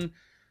and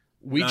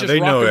they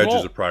know edge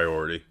is a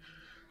priority.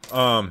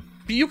 But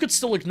you could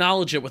still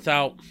acknowledge it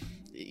without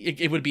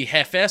it would be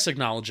half-ass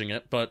acknowledging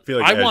it, but I feel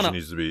like edge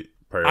needs to be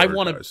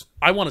prioritized.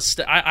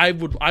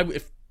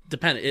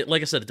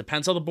 Like I said, it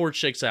depends how the board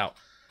shakes out.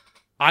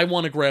 I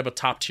want to grab a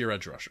top tier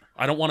edge rusher.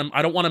 I don't want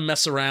to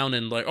mess around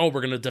and like, oh,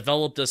 we're going to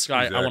develop this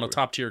guy. Exactly. I want a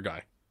top tier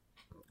guy.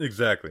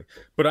 Exactly.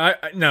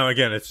 But now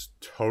again, it's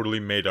totally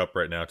made up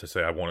right now to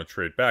say I want to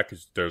trade back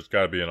because there's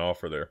got to be an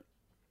offer there.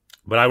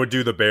 But I would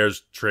do the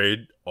Bears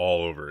trade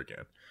all over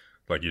again.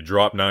 Like you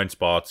drop 9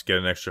 spots, get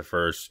an extra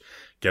first,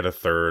 get a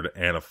third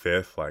and a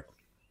fifth. Like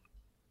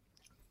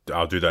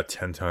I'll do that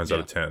 10 times out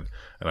of 10,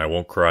 and I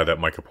won't cry that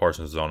Micah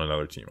Parsons is on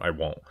another team. I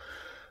won't.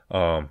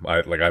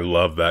 I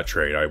love that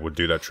trade. I would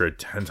do that trade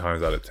 10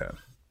 times out of 10.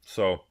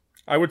 So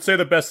I would say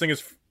the best thing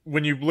is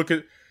when you look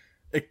at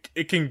it,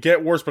 it can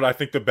get worse, but I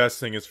think the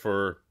best thing is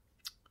for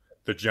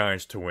the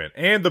Giants to win.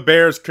 And the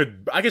Bears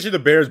I can see the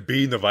Bears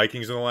beating the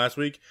Vikings in the last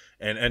week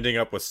and ending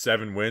up with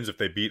 7 wins if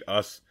they beat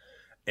us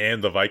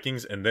and the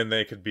Vikings, and then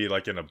they could be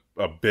like in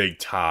a big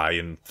tie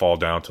and fall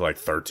down to like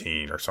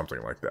 13 or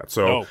something like that.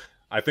 So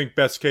I think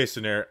best case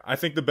scenario, I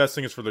think the best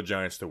thing is for the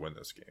Giants to win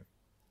this game.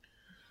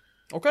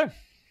 Okay.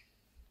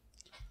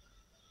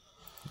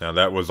 Now,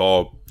 that was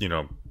all,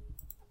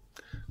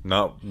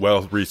 not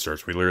well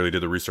researched. We literally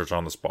did the research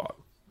on the spot.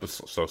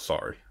 So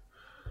sorry.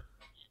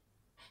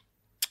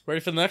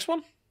 Ready for the next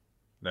one?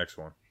 Next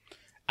one.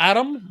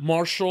 Adam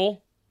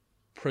Marshall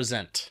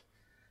present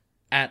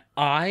at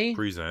 _am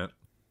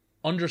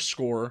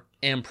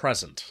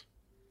present.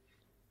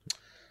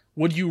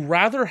 Would you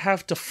rather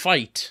have to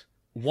fight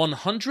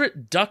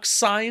 100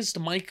 duck-sized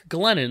Mike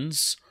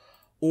Glennons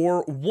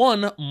or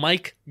 1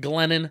 Mike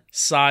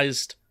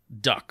Glennon-sized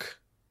duck?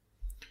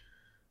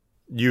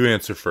 You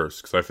answer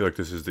first, because I feel like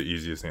this is the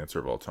easiest answer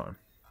of all time.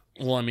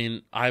 Well, I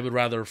mean, I would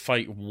rather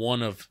fight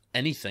 1 of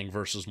anything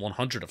versus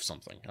 100 of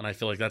something. And I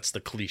feel like that's the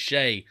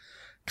cliche,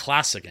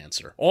 classic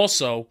answer.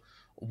 Also,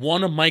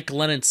 1 Mike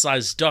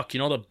Glennon-sized duck.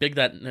 You know how big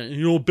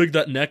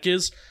that neck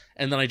is?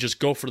 And then I just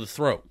go for the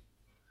throat.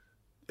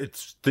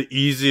 It's the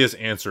easiest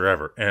answer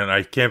ever. And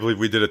I can't believe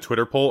we did a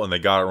Twitter poll and they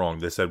got it wrong.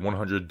 They said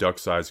 100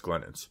 duck-sized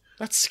Glennons.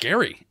 That's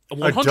scary.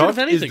 100 of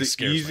anything is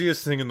the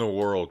easiest thing in the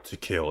world to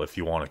kill if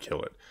you want to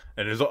kill it.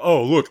 And it's like,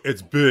 oh, look,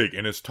 it's big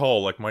and it's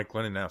tall like Mike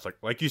Glennon now. It's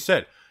like you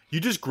said, you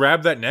just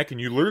grab that neck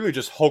and you literally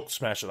just Hulk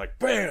smash it like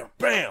bam,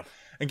 bam.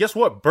 And guess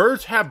what?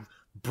 Birds have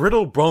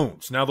brittle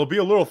bones. Now, they'll be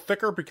a little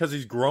thicker because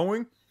he's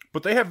growing,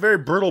 but they have very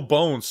brittle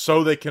bones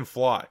so they can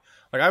fly.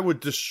 Like, I would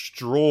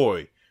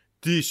destroy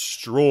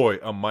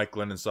a Mike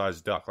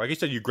Glennon-sized duck. Like I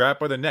said, you grab it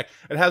by the neck.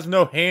 It has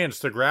no hands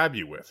to grab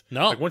you with.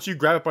 No. Like, once you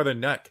grab it by the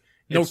neck,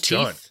 no it's teeth.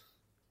 done.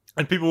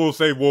 And people will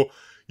say, well,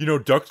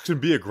 ducks can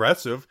be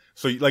aggressive.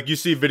 So, like, you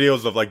see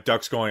videos of, like,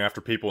 ducks going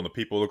after people, and the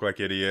people look like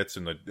idiots,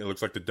 and it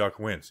looks like the duck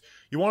wins.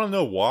 You want to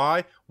know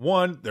why?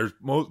 1,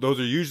 those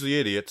are usually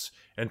idiots.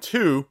 And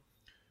 2,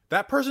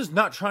 that person's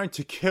not trying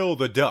to kill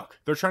the duck.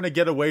 They're trying to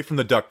get away from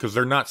the duck because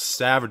they're not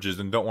savages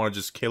and don't want to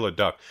just kill a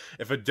duck.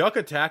 If a duck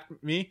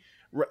attacked me,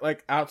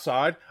 like,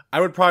 outside,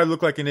 I would probably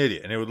look like an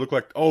idiot. And it would look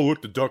like, oh,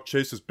 look, the duck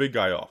chased this big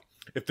guy off.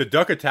 If the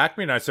duck attacked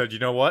me and I said, you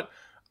know what?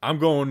 I'm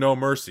going no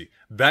mercy.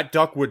 That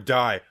duck would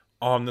die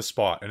on the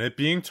spot. And it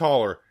being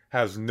taller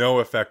has no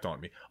effect on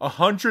me.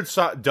 100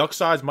 duck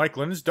size Mike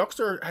Lennon's ducks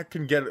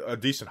can get a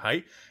decent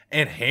height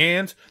and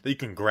hands that you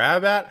can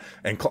grab at,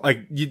 and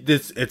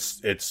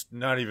it's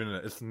not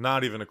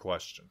even a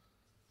question.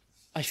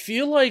 I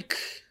feel like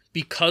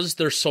because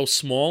they're so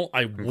small,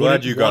 I'm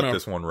glad you got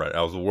this one right.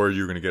 I was worried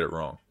you were going to get it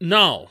wrong.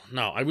 No,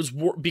 I was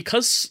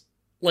because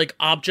like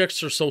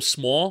objects are so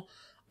small,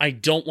 I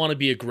don't want to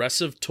be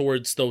aggressive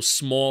towards those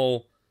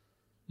small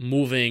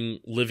moving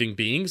living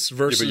beings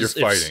versus but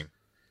you're fighting.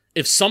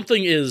 If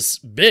something is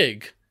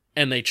big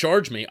and they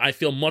charge me, I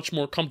feel much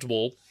more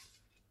comfortable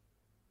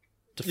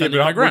defending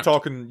my ground. We're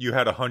talking you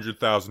had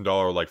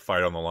 $100,000 like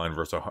fight on the line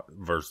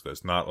versus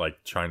this, not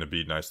like trying to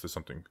be nice to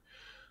something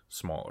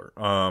smaller.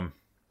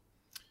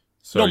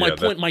 So no,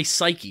 my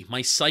psyche,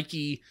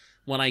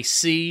 when I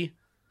see,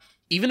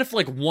 even if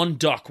like one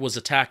duck was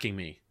attacking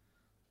me,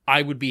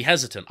 I would be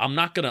hesitant. I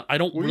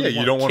don't really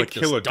you don't want to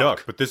kill a duck.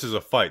 duck, but this is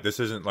a fight. This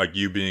isn't like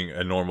you being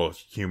a normal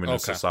human in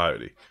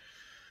society.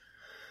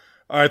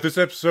 All right, this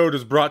episode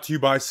is brought to you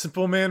by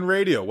Simple Man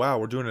Radio. Wow,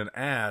 we're doing an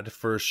ad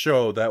for a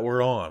show that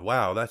we're on.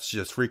 Wow, that's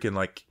just freaking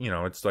like,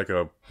 it's like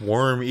a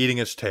worm eating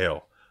its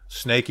tail.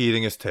 Snake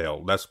eating its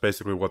tail. That's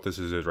basically what this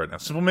is right now.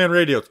 Simple Man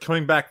Radio. It's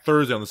coming back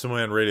Thursday on the Simple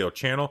Man Radio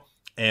channel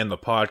and the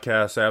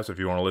podcast apps if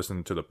you want to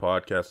listen to the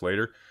podcast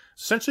later.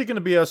 Essentially going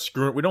to be us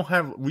screwing.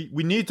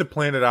 We need to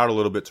plan it out a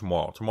little bit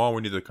tomorrow. Tomorrow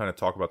we need to kind of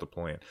talk about the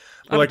plan.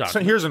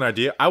 Here's an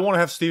idea. I want to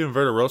have Steven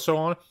Verderoso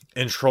on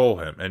and troll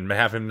him and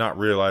have him not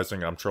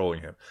realizing I'm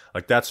trolling him.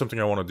 Like that's something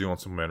I want to do on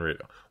Simple Man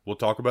Radio. We'll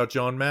talk about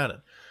John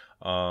Madden.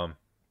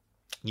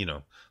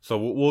 So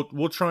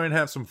we'll try and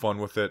have some fun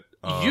with it.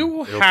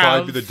 It'll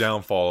probably be the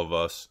downfall of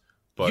us.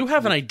 But you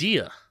have an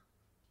idea.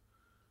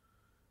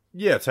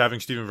 Yeah, it's having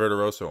Steven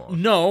Verderoso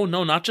on. No,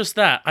 not just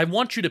that. I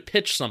want you to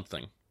pitch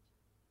something.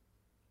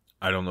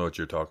 I don't know what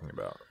you're talking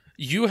about.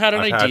 You had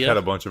an idea. I've had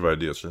a bunch of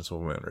ideas for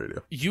Simple Man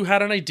Radio. You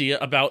had an idea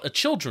about a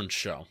children's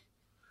show.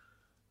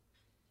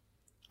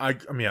 I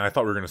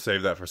thought we were going to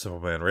save that for Simple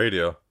Man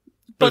Radio.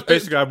 But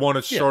basically, I want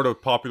to start a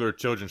popular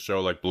children's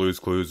show like Blue's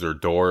Clues or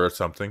Dora or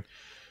something.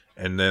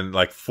 And then,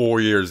 like 4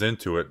 years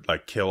into it,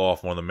 like kill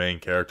off one of the main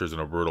characters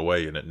in a brutal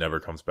way, and it never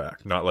comes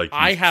back. Not like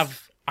I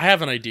have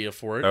an idea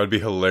for it. That would be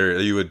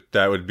hilarious.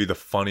 That would be the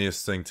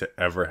funniest thing to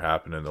ever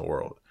happen in the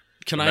world.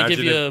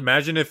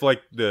 Imagine if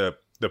like the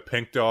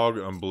pink dog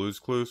on Blue's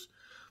Clues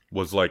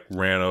was like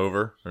ran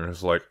over and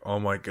it's like, oh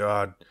my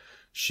god,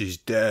 she's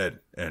dead,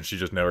 and she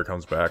just never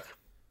comes back.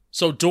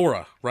 So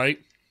Dora, right?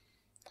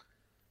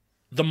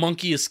 The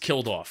monkey is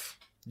killed off.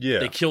 Yeah,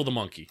 they kill the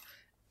monkey.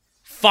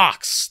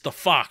 The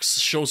fox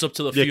shows up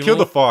to the funeral. Yeah, kill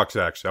the fox.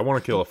 Actually, I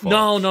want to kill a fox.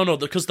 No,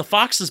 because the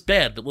fox is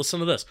bad. But listen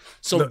to this.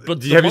 So, have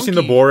you seen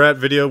the Borat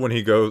video when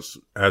he goes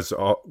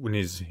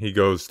he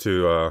goes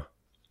to?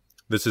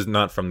 This is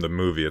not from the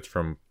movie. It's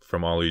from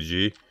Ali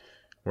G,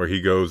 where he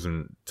goes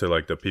to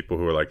like the people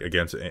who are like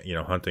against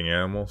hunting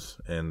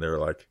animals, and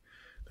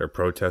they're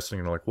protesting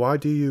and they're like, why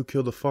do you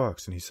kill the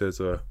fox? And he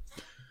says,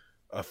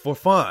 for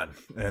fun.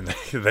 And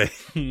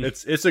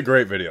it's a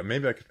great video.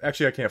 Maybe I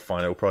can't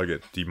find it. It'll probably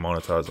get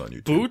demonetized on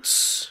YouTube.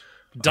 Boots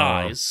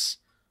dies.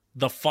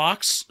 The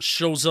fox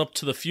shows up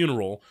to the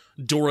funeral.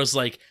 Dora's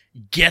like,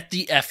 get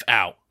the F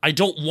out. I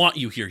don't want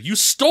you here. You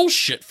stole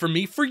shit from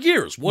me for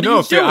years. What are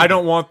you doing? I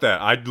don't want that.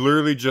 I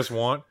literally just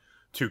want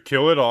to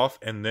kill it off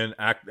and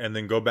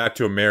then go back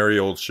to a merry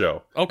old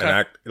show. Okay. And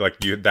act like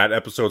that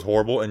episode's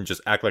horrible and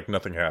just act like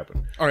nothing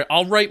happened. All right,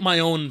 I'll write my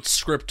own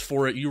script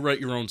for it. You write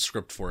your own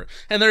script for it.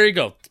 And there you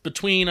go.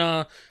 Between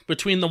the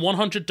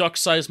 100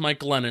 duck-sized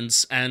Mike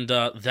Lennons and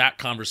that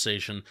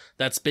conversation,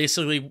 that's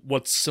basically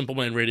what Simple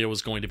Man Radio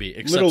is going to be.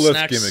 Except little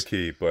less Snacks,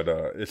 gimmicky,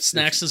 but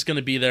Snacks is going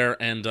to be there,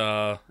 and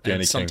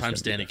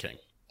sometimes Danny King.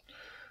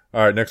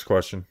 All right, next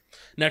question.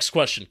 Next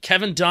question.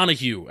 Kevin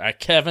Donahue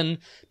at Kevin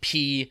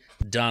P.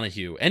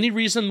 Donahue. Any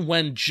reason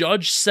when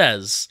Judge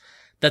says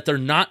that they're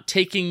not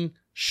taking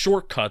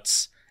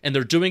shortcuts and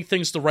they're doing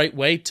things the right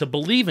way to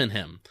believe in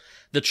him?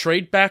 The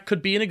trade back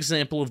could be an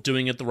example of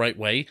doing it the right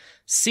way.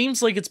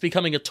 Seems like it's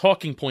becoming a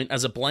talking point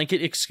as a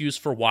blanket excuse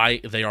for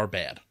why they are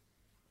bad.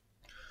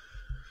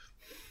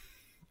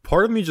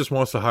 Part of me just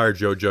wants to hire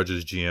Joe Judge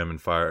as GM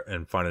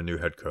and find a new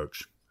head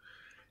coach.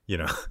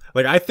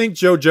 Like I think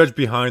Joe Judge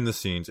behind the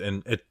scenes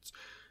and it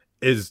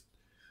is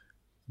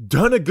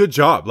done a good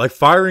job, like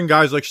firing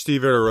guys like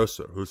Steve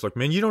Verderoso, who's like,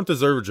 man, you don't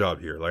deserve a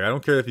job here. Like I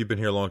don't care if you've been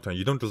here a long time,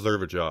 you don't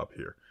deserve a job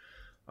here.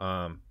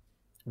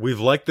 We've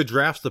liked the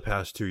drafts the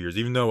past 2 years,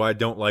 even though I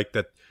don't like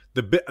that.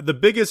 The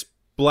biggest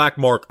black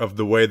mark of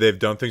the way they've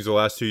done things the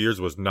last 2 years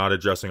was not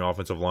addressing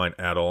offensive line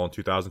at all in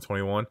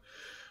 2021.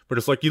 But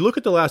it's like you look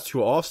at the last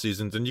two off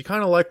seasons and you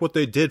kind of like what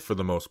they did for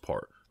the most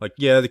part. Like,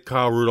 yeah, the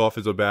Kyle Rudolph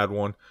is a bad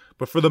one,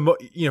 but for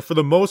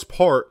the most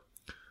part,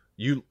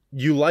 you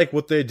like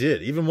what they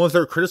did. Even ones that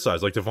are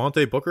criticized, like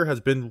Devontae Booker has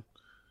been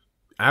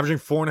averaging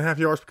 4.5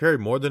 yards per carry,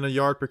 more than a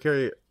yard per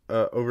carry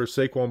over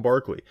Saquon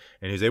Barkley,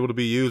 and he's able to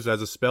be used as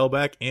a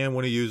spellback and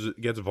when he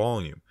gets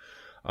volume,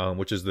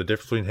 which is the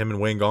difference between him and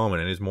Wayne Gallman,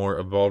 and he's more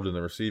involved in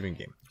the receiving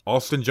game.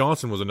 Austin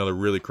Johnson was another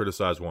really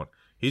criticized one.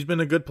 He's been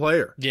a good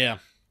player. Yeah.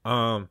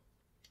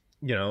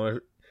 You know,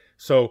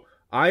 so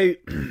I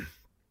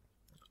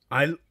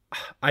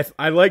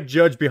like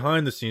Judge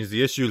behind the scenes.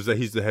 The issue is that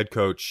he's the head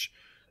coach,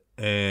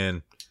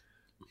 and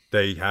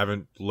they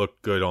haven't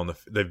looked good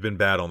they've been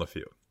bad on the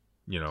field,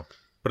 you know.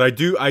 But I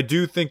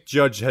do think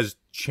Judge has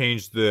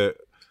changed the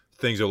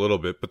things a little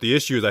bit. But the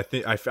issue is I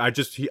think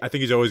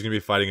he's always going to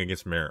be fighting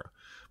against Mara.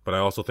 But I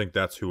also think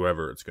that's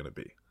whoever it's going to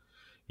be,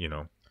 you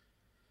know.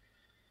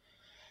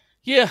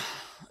 Yeah.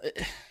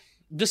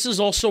 This is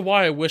also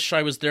why I wish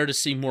I was there to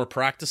see more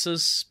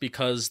practices,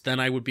 because then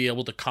I would be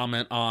able to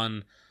comment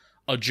on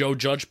a Joe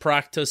Judge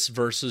practice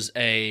versus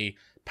a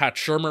Pat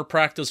Shurmur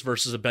practice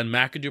versus a Ben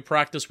McAdoo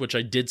practice, which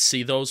I did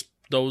see those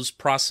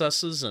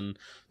processes and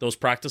those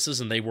practices,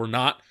 and they were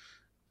not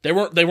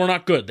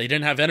good. They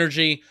didn't have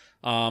energy.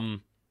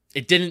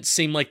 It didn't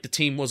seem like the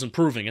team was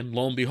improving, and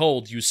lo and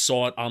behold, you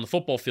saw it on the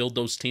football field.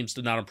 Those teams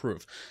did not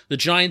improve. The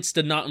Giants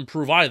did not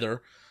improve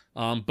either,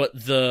 but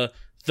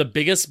the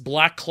biggest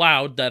black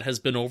cloud that has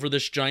been over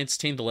this Giants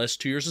team the last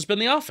 2 years has been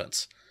the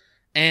offense.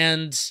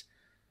 And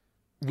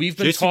we've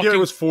been Jason Garrett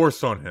was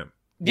forced on him.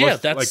 Yeah,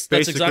 that's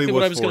exactly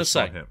what I was going to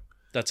say.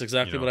 That's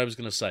exactly what I was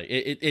going to say.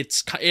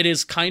 It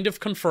is kind of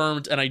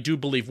confirmed, and I do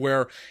believe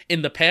where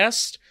in the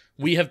past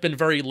we have been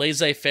very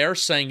laissez-faire,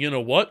 saying, you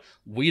know what,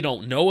 we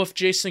don't know if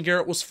Jason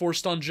Garrett was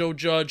forced on Joe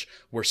Judge.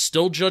 We're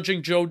still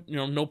judging Joe,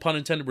 no pun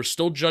intended, we're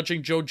still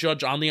judging Joe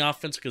Judge on the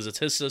offense because it's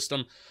his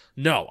system.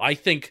 No, I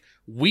think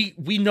we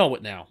know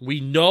it now.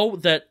 We know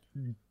that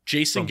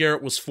Jason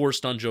Garrett was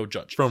forced on Joe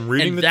Judge. From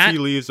reading the tea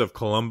leaves of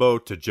Colombo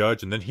to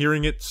Judge, and then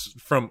hearing it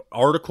from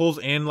articles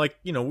and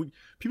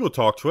people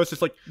talk to us,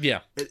 it's like,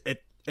 yeah,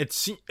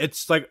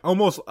 it's like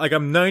almost like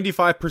I'm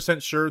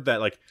 95% sure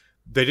that like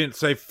they didn't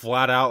say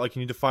flat out like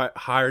you need to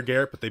hire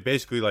Garrett, but they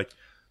basically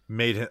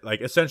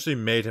essentially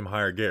made him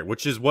hire Garrett,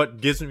 which is what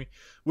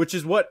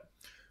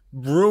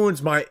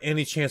ruins my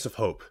any chance of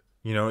hope.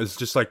 You know, it's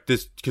just like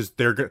this because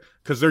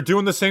they're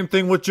doing the same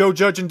thing with Joe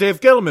Judge and Dave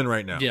Gettleman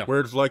right now, yeah. Where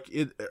it's like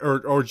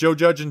or Joe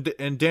Judge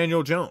and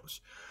Daniel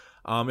Jones,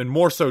 and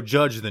more so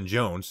Judge than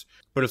Jones.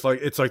 But it's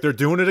like they're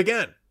doing it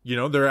again. You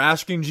know, they're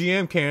asking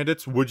GM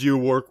candidates, would you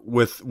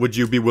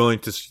be willing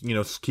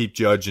to keep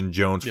Judge and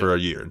Jones for a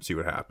year and see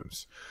what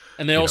happens?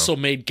 And they also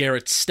made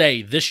Garrett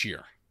stay this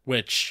year,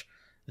 which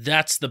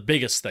that's the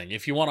biggest thing.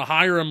 If you want to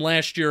hire him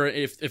last year,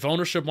 if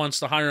ownership wants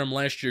to hire him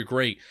last year,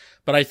 great.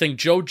 But I think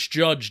Joe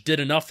Judge did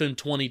enough in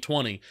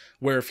 2020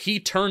 where if he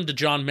turned to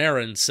John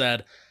Mara and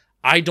said,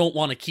 I don't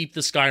want to keep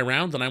this guy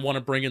around and I want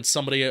to bring in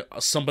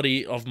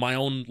somebody of my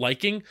own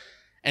liking,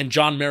 and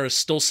John Mara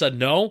still said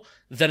no,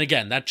 then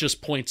again, that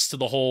just points to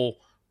the whole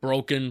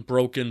broken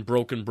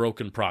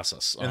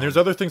process. And there's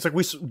other things like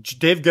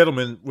Dave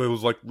Gettleman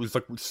was like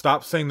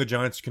stop saying the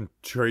Giants can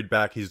trade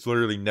back. He's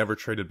literally never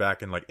traded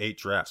back in like 8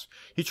 drafts.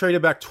 He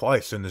traded back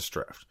twice in this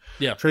draft.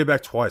 Yeah, traded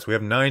back twice. We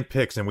have 9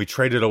 picks and we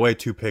traded away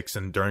 2 picks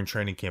and during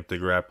training camp to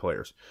grab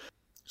players.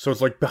 So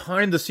it's like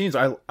behind the scenes,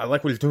 I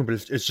like what he's doing, but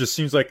it just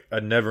seems like a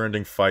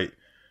never-ending fight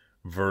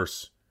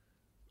versus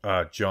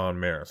John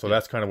Mara. So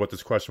that's kind of what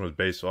this question was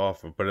based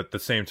off of. But at the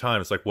same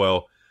time, it's like,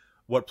 well,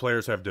 what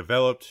players have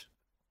developed?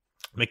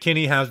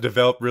 McKinney has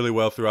developed really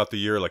well throughout the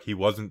year. Like he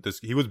was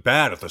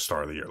bad at the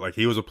start of the year. Like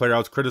he was a player I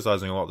was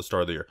criticizing a lot at the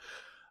start of the year.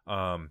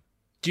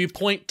 Do you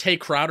point Tay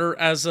Crowder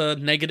as a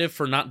negative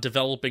for not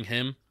developing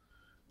him?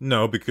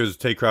 No, because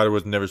Tay Crowder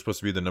was never supposed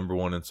to be the number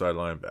 1 inside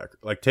linebacker.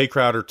 Like Tay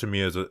Crowder to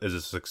me is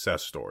a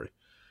success story.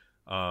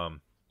 I'd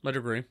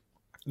agree.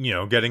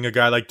 Getting a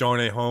guy like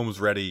Darnay Holmes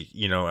ready,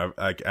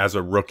 like as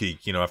a rookie,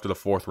 after the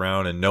 4th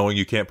round and knowing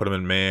you can't put him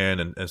in man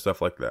and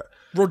stuff like that.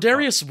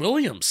 Rodarius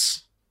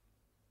Williams.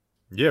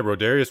 Yeah,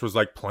 Rodarius was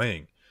like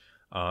playing,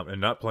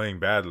 and not playing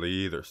badly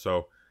either.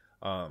 So,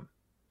 and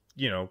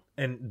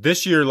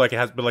this year, like it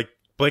has, but like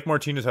Blake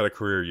Martinez had a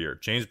career year.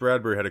 James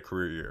Bradbury had a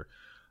career year.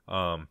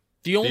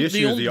 The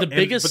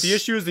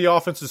issue is the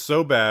offense is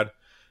so bad.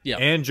 Yeah.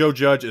 And Joe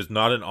Judge is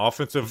not an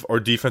offensive or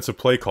defensive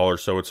play caller,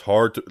 so it's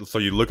hard so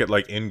you look at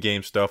like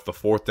in-game stuff, the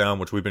 4th down,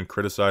 which we've been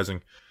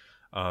criticizing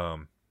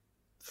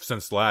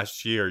since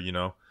last year,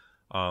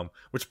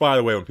 which by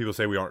the way, when people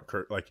say we aren't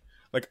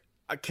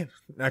I can't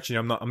actually.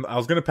 I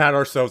was gonna pat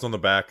ourselves on the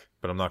back,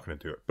 but I'm not gonna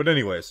do it. But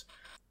anyways,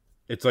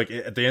 it's like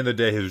at the end of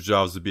the day, his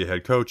job is to be a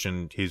head coach,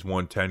 and he's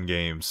won 10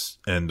 games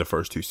in the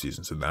first 2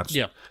 seasons, and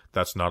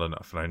that's not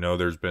enough. And I know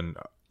there's been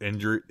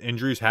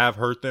injuries have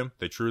hurt them;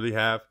 they truly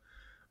have.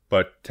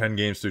 But 10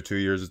 games through 2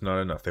 years is not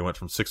enough. They went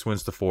from 6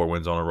 wins to 4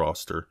 wins on a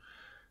roster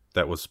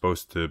that was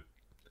supposed to.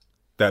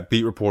 That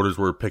beat reporters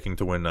were picking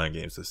to win 9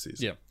 games this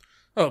season. Yeah.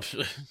 Oh.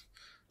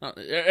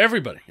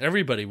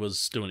 Everybody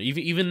was doing it.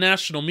 Even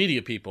national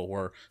media people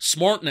were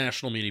smart.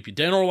 National media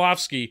people. Dan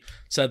Orlovsky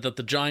said that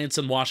the Giants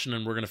and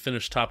Washington were going to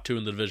finish top 2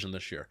 in the division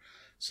this year.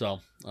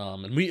 So,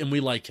 and we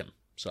like him.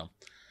 So, all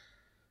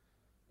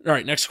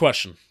right, next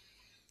question.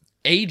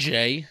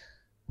 AJ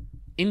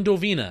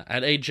Indovina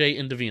at AJ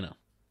Indovina.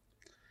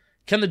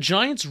 Can the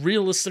Giants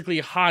realistically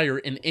hire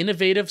an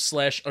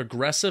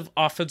innovative/aggressive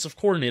offensive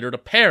coordinator to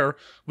pair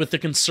with the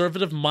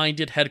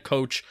conservative-minded head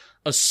coach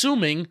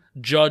assuming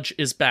Judge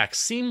is back.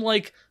 Seem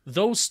like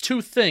those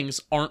two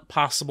things aren't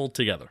possible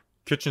together.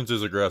 Kitchens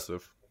is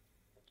aggressive.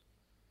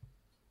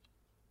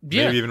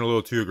 Yeah. Maybe even a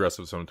little too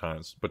aggressive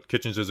sometimes. But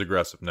Kitchens is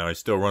aggressive. Now, he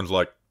still runs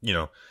like,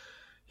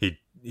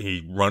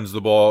 he runs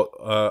the ball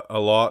a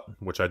lot,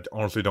 which I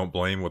honestly don't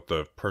blame with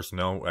the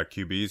personnel at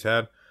QB's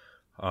had.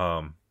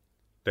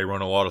 They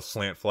run a lot of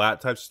slant flat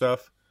type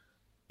stuff.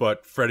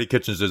 But Freddie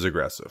Kitchens is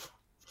aggressive.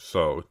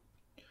 So,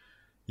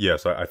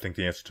 yes, I think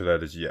the answer to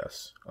that is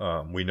yes.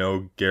 We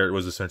know Garrett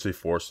was essentially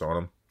forced on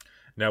him.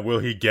 Now, will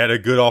he get a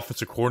good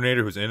offensive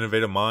coordinator who's an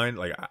innovative mind?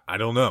 Like, I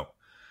don't know.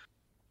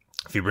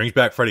 If he brings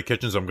back Freddie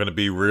Kitchens, I'm going to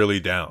be really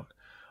down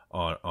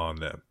on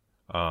them.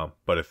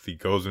 But if he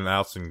goes and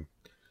outs and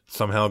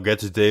somehow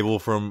gets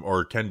Dable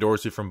or Ken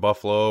Dorsey from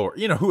Buffalo, or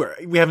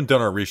we haven't done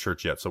our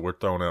research yet, so we're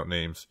throwing out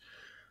names.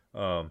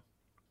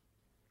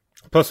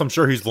 Plus, I'm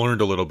sure he's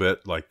learned a little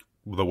bit. Like,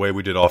 the way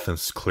we did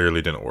offense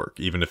clearly didn't work,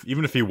 even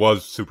if he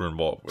was super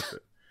involved with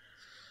it.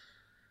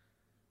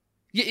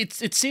 Yeah,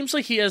 it seems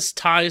like he has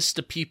ties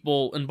to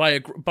people, and by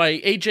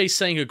AJ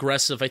saying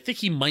aggressive, I think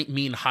he might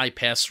mean high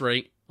pass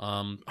rate.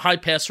 High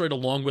pass rate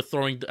along with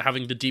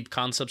having the deep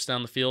concepts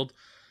down the field.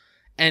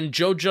 And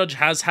Joe Judge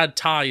has had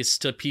ties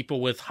to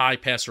people with high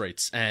pass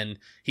rates, and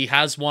he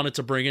has wanted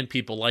to bring in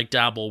people like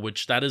Dabble,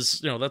 which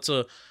that's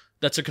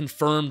a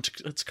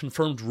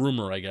confirmed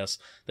rumor, I guess,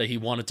 that he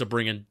wanted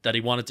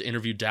to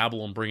interview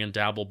Dabble and bring in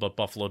Dabble, but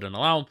Buffalo didn't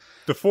allow him.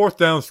 The fourth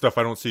down stuff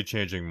I don't see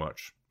changing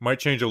much. Might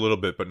change a little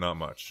bit, but not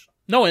much.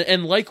 No,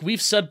 and like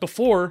we've said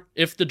before,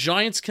 if the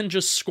Giants can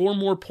just score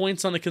more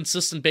points on a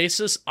consistent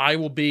basis, I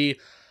will be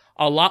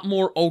a lot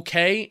more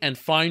okay and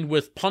fine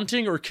with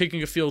punting or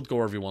kicking a field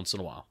goal every once in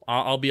a while.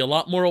 I'll be a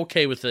lot more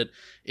okay with it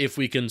if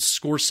we can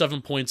score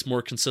 7 points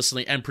more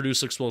consistently and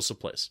produce explosive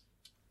plays.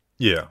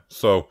 Yeah,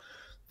 so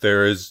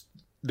there is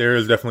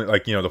definitely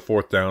the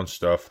fourth down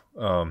stuff.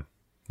 I don't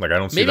see that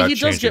changing much. Maybe he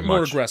does get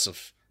more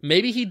aggressive.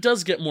 Maybe he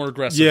does get more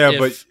aggressive. Yeah,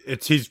 but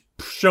he's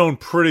shown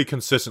pretty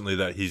consistently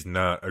that he's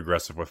not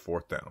aggressive with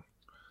fourth down.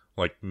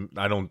 Like,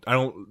 I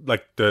don't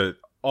like the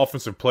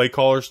offensive play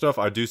caller stuff.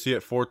 I do see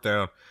it fourth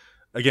down.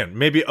 Again,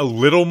 maybe a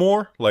little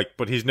more,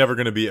 but he's never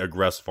going to be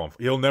aggressive on.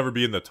 He'll never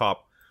be in the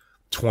top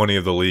 20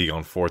 of the league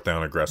on fourth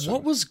down aggressive.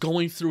 What was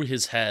going through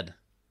his head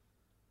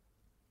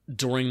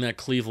during that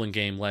Cleveland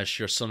game last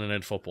year, Sunday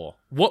Night Football?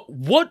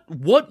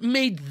 What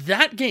made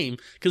that game?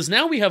 Because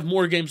now we have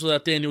more games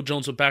without Daniel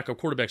Jones with backup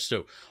quarterbacks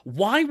too.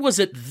 Why was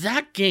it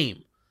that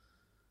game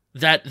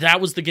that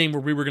was the game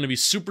where we were going to be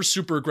super,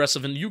 super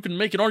aggressive, and you can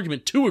make an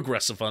argument too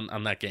aggressive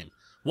on that game?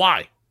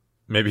 Why?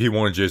 Maybe he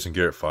wanted Jason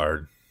Garrett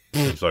fired.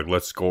 He's like,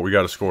 let's score. We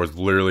got to score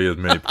literally as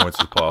many points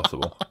as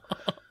possible.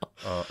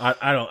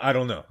 I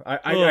don't know.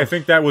 I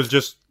think that was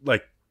just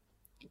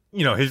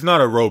he's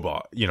not a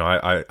robot.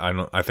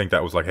 I think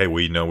that was like, hey,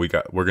 we know we're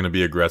going to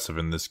be aggressive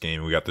in this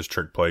game. We got this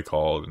trick play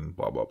called and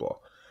blah blah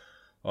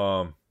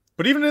blah.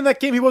 But even in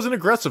that game, he wasn't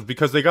aggressive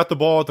because they got the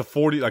ball at the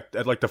 40, at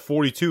the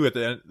 42 at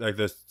the end,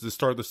 the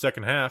start of the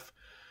second half,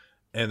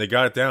 and they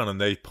got it down and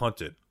they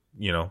punted.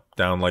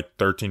 Down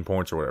 13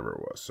 points or whatever it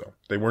was. So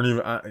they weren't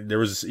even. There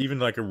was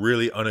even a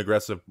really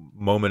unaggressive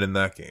moment in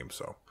that game.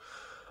 So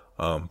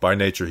by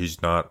nature,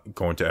 he's not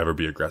going to ever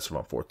be aggressive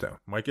on fourth down.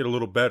 Might get a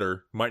little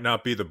better. Might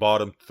not be the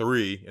bottom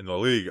 3 in the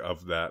league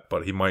of that,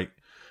 but he might.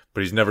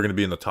 But he's never going to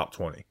be in the top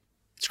 20.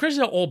 It's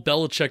crazy how all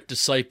Belichick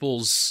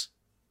disciples,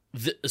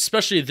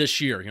 especially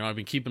this year. I've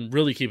been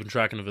really keeping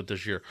track of it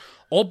this year.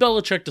 All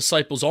Belichick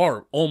disciples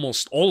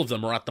almost all of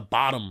them are at the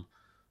bottom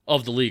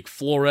of the league.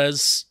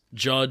 Flores,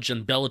 Judge,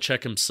 and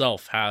Belichick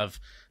himself have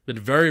been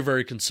very,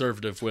 very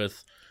conservative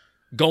with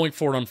going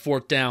for it on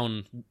fourth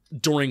down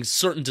during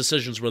certain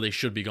decisions where they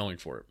should be going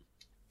for it.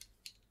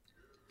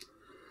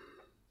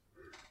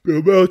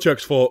 Bill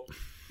Belichick's fault.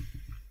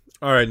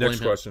 All right, next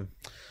question.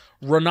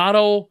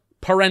 Renato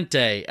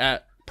Parente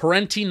at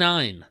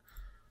Parenti9.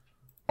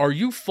 Are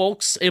you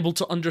folks able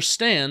to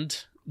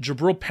understand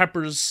Jabril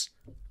Peppers'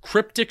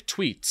 cryptic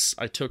tweets?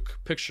 I took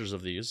pictures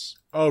of these.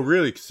 Oh,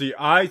 really? See,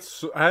 I've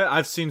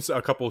seen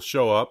a couple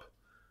show up,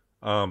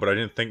 but I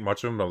didn't think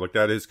much of them. But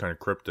that is kind of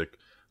cryptic.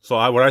 So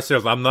what I said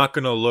is I'm not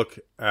going to look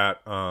at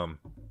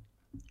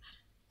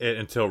it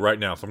until right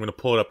now. So I'm going to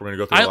pull it up. We're going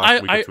to go through the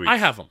last week of tweets. I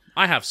have them.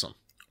 I have some.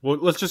 Well,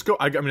 let's just go.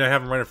 I have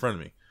them right in front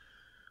of me.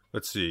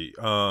 Let's see.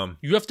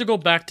 You have to go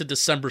back to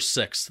December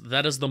 6th.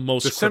 That is the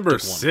most December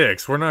cryptic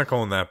 6th. We're not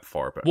going that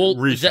far back. Well,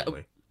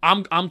 recently.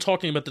 I'm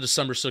talking about the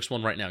December 6th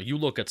one right now. You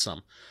look at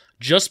some.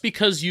 Just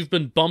because you've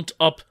been bumped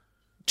up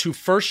to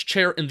first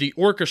chair in the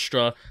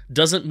orchestra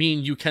doesn't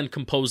mean you can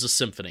compose a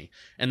symphony.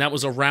 And that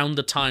was around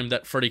the time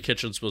that Freddie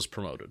Kitchens was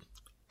promoted.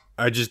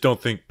 I just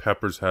don't think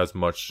Peppers has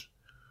much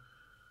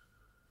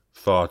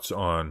thoughts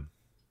on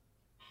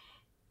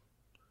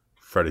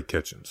Freddie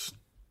Kitchens.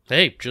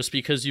 Hey, just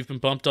because you've been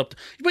bumped up.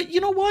 But you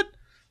know what?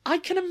 I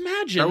can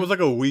imagine. That was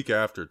a week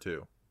after,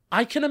 too.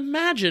 I can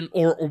imagine,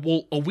 or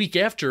a week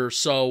after,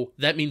 so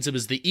that means it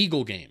was the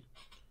Eagle game,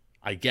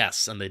 I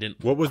guess, and they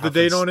didn't. What was the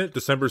date on it?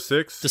 December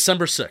 6th?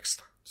 December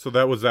 6th. So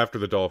that was after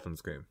the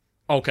Dolphins game.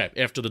 Okay,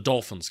 after the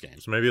Dolphins game.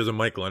 So maybe it was a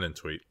Mike Lennon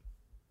tweet.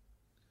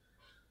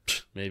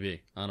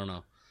 Maybe. I don't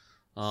know.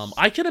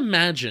 I can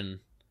imagine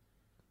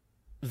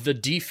the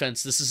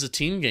defense. This is a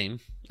team game.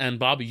 And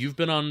Bobby, you've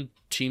been on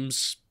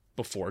teams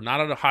before.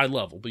 Not at a high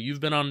level, but you've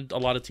been on a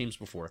lot of teams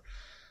before.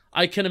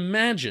 I can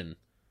imagine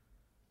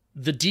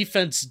the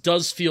defense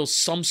does feel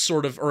some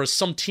sort of, or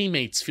some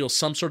teammates feel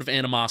some sort of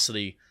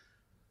animosity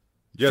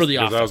for the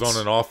offense. I was on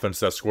an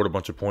offense that scored a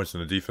bunch of points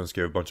and the defense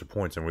gave a bunch of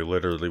points, and we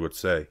literally would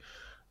say,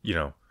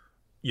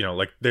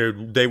 like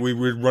we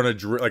would run a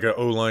drill, like an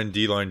O-line,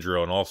 D-line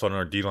drill, and all of a sudden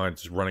our D-line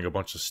is running a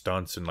bunch of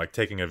stunts and like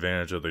taking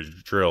advantage of the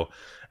drill,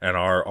 and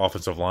our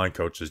offensive line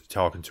coach is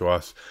talking to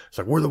us. It's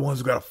like, we're the ones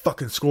who got to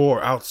fucking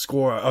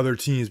outscore other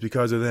teams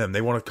because of them.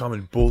 They want to come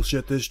and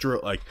bullshit this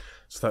drill, like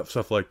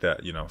stuff like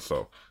that,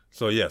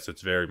 So yes,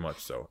 it's very much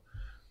so.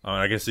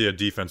 I can see a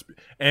defense,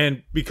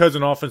 and because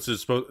an offense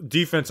is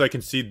defense, I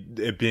can see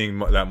it being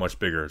that much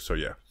bigger. So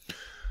yeah.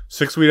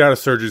 6 weeks out of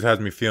surgeries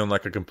has me feeling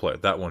like a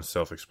complete. That one's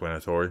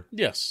self-explanatory.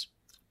 Yes.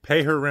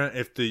 Pay her rent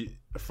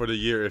for the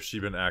year if she's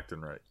been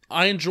acting right.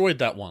 I enjoyed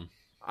that one.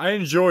 I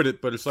enjoyed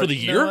it, but it's like, for the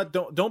year?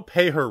 No, don't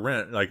pay her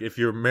rent. Like if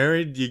you're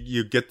married,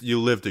 you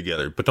live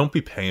together, but don't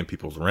be paying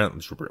people's rent.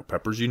 It's real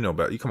Peppers, you know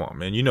better. Come on,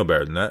 man, you know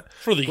better than that.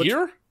 For the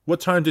year?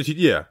 What time did he?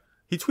 Yeah,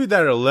 he tweeted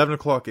that at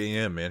 11:00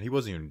 a.m. Man, he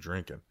wasn't even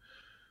drinking.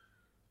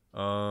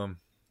 Let's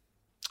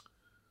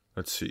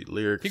see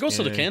lyrics. He goes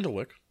to the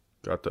Candlewick.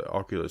 Got the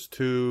Oculus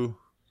 2.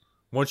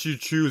 Once you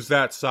choose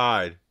that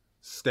side,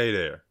 stay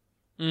there.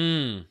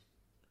 I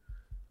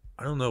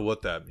don't know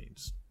what that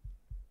means.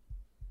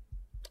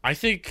 I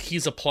think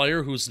he's a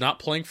player who's not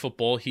playing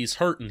football. He's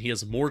hurt and he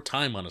has more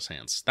time on his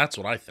hands. That's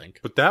what I think.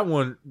 But that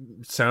one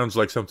sounds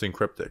like something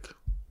cryptic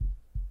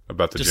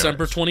about the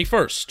December Giants.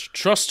 21st.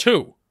 Trust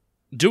who?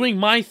 Doing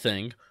my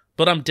thing,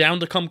 but I'm down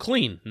to come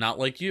clean. Not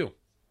like you.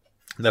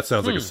 That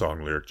sounds like a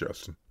song lyric,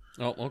 Justin.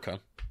 Oh, okay.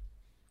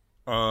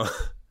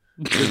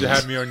 Good to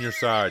have me on your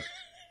side.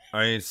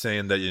 I ain't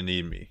saying that you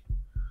need me.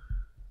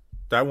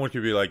 That one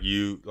could be like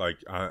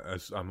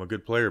I'm a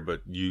good player,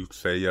 but you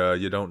say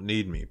you don't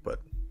need me. But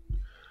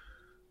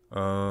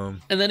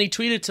and then he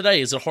tweeted today: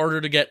 is it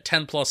harder to get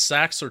 10+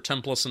 sacks or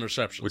 10+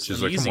 interceptions? Which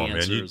is like, come on,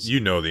 man, you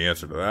know the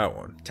answer to that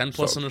one. 10+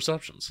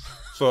 interceptions.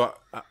 So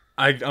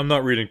I'm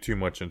not reading too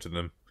much into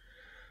them.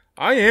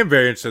 I am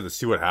very interested to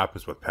see what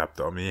happens with Pep,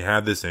 though. I mean, he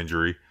had this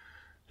injury.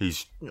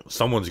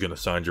 Someone's going to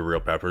sign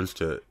Jabril Peppers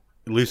to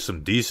at least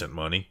some decent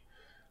money.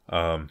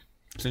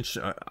 Since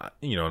I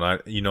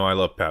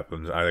love Pep,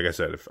 and like I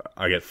said, if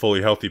I get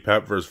fully healthy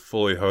Pep versus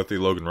fully healthy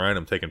Logan Ryan,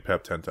 I'm taking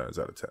Pep 10 times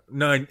out of 10.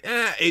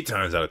 8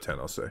 times out of 10,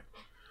 I'll say.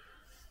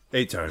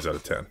 8 times out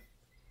of 10.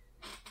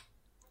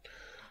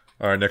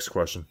 All right, next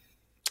question.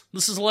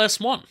 This is the last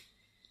one.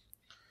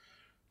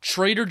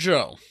 Trader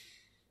Joe,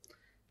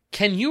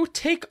 can you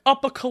take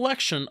up a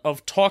collection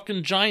of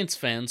Talkin' Giants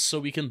fans so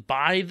we can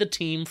buy the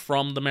team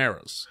from the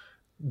Maras?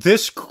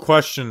 This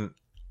question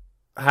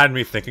had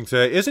me thinking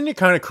today. Isn't it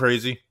kind of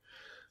crazy?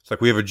 It's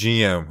like we have a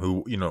GM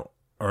who,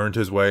 earned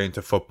his way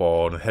into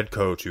football, and a head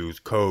coach who's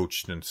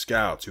coached, and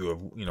scouts who have,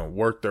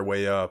 worked their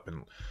way up.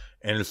 And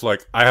it's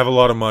like, I have a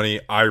lot of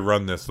money. I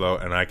run this, though,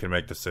 and I can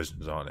make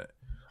decisions on it.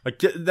 Like,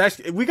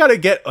 we got to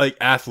get, like,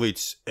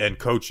 athletes and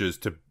coaches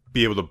to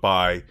be able to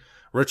buy,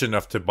 rich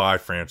enough to buy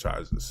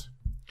franchises.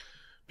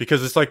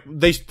 Because it's like,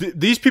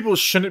 these people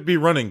shouldn't be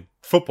running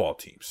football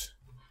teams.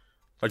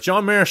 Like,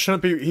 John Mara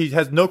shouldn't be, he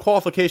has no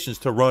qualifications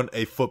to run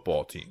a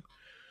football team.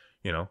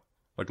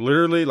 Like,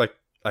 literally,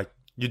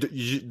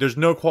 there's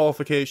no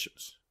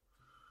qualifications.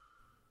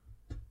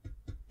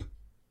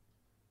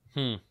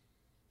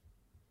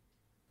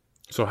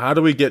 So how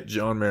do we get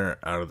John Mara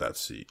out of that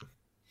seat?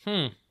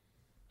 Like,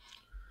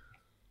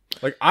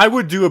 I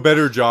would do a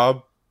better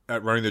job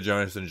at running the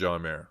Giants than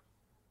John Mara.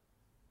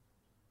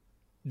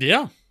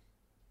 Yeah.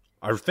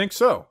 I think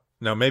so.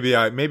 Now, maybe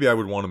I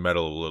would want to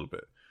meddle a little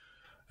bit.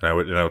 And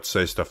I would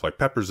say stuff like,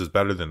 Peppers is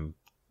better than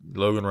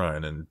Logan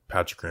Ryan, and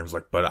Patrick Graham's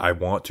like, but I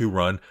want to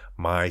run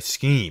my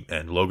scheme,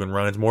 and Logan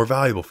Ryan's more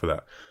valuable for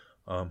that.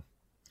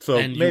 So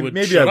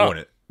maybe I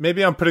wouldn't.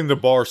 Maybe I'm putting the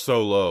bar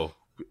so low,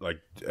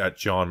 like at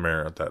John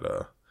Mara,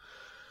 that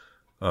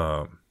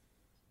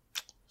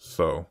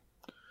so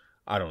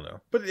I don't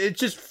know, but it's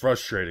just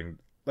frustrating.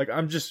 Like,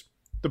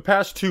 the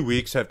past 2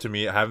 weeks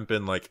haven't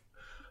been like,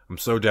 I'm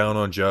so down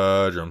on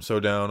Judge, or I'm so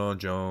down on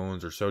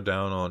Jones, or so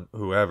down on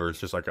whoever. It's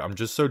just like, I'm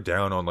just so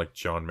down on like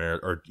John Mara,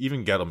 or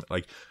even Gettleman.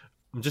 Like,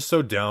 I'm just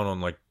so down on,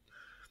 like,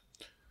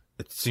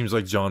 it seems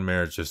like John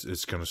Mara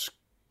is going to,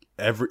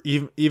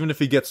 even if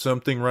he gets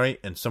something right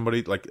and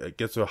somebody like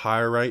gets a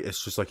hire right,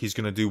 it's just like he's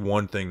going to do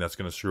one thing that's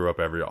going to screw up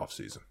every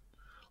offseason.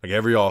 Like,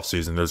 every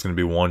offseason, there's going to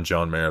be one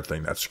John Mara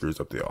thing that screws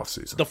up the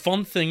offseason. The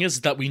fun thing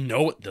is that we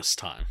know it this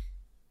time.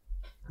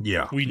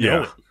 Yeah. We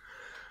know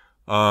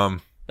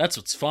it. That's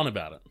what's fun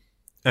about it.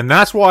 And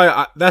that's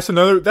why that's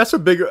a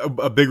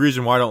big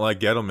reason why I don't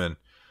like Gettleman.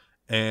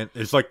 And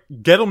it's like,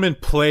 Gettleman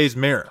plays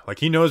Mara. Like,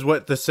 he knows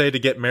what to say to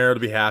get Mara to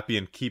be happy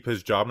and keep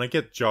his job. And I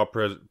get job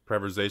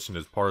preservation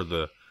is part of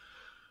the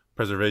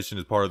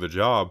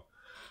job.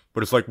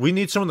 But it's like, we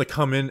need someone to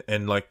come in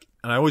and like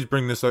and I always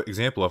bring this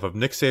example of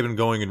Nick Saban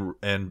going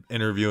and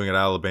interviewing at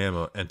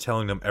Alabama and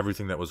telling them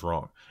everything that was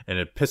wrong, and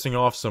it pissing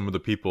off some of the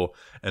people,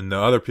 and the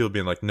other people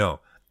being like, "No,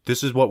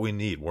 this is what we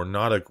need. We're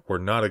not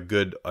a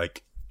good,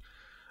 like,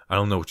 I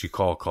don't know what you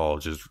call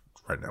colleges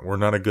right now. We're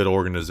not a good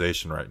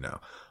organization right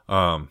now.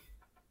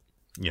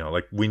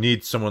 Like, we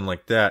need someone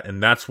like that."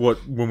 And that's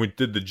what, when we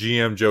did the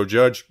GM Joe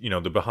Judge,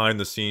 the behind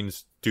the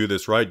scenes do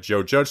this right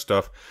Joe Judge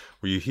stuff,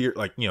 where you hear,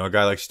 like, a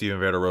guy like Steven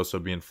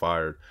Vadarosa being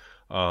fired,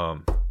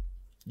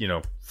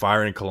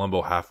 firing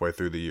Colombo halfway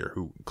through the year,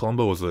 who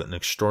Colombo was an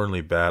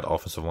extraordinarily bad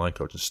offensive line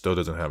coach and still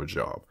doesn't have a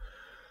job.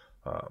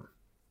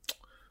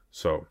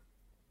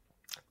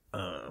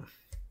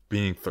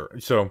 Being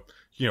third, so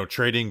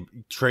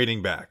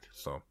trading back.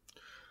 So,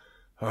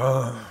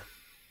 all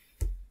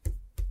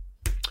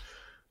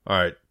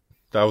right,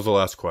 that was the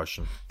last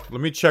question. Let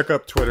me check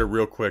up Twitter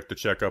real quick to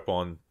check up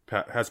on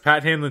Pat. Has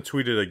Pat Hanlon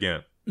tweeted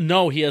again?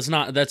 No, he has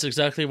not. That's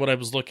exactly what I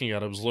was looking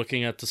at. I was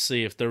looking at to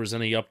see if there was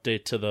any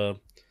update to the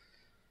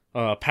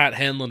Pat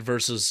Hanlon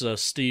versus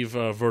Steve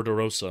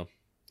Verderosa.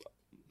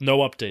 No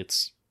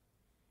updates.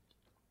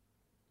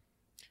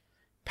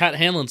 Pat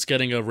Hanlon's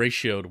getting a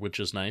ratioed, which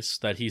is nice,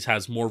 that he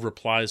has more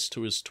replies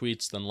to his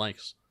tweets than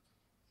likes.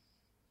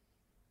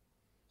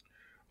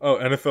 Oh,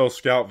 NFL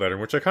scout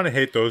veteran, which I kind of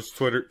hate those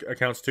Twitter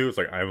accounts too. It's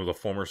like, I was a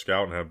former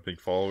scout and have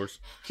big followers.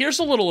 Here's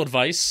a little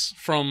advice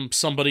from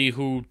somebody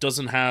who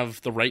doesn't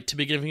have the right to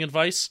be giving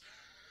advice.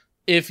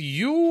 If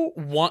you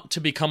want to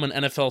become an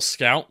NFL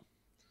scout,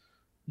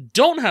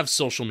 don't have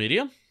social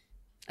media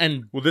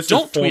and this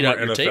don't is tweet former out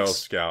your NFL takes.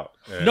 scout.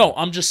 And... No,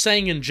 I'm just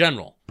saying in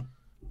general.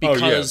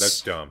 Because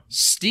that's dumb.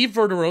 Steve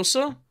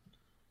Verderosa,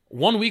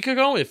 1 week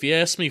ago, if you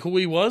asked me who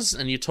he was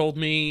and you told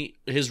me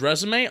his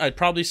resume, I'd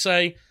probably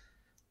say,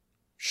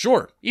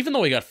 sure. Even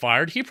though he got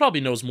fired, he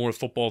probably knows more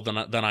football than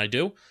I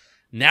do.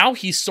 Now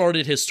he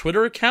started his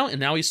Twitter account,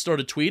 and now he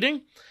started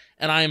tweeting,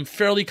 and I am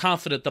fairly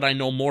confident that I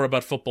know more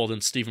about football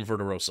than Steven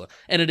Verderosa.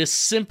 And it is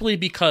simply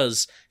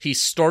because he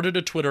started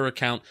a Twitter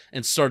account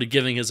and started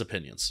giving his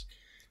opinions.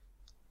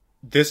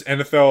 This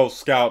NFL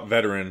scout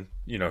veteran,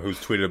 who's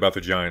tweeted about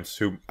the Giants,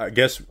 who I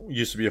guess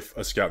used to be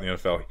a scout in the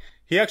NFL,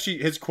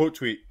 his quote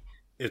tweet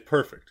is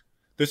perfect.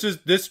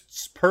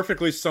 This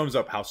perfectly sums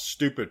up how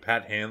stupid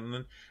Pat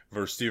Hanlon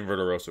versus Steven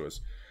Verderosa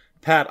is.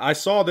 Pat, I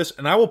saw this,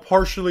 and I will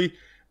partially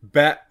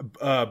back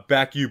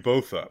you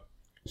both up.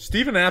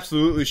 Steven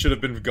absolutely should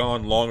have been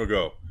gone long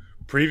ago.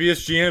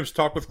 Previous GMs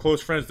talked with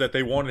close friends that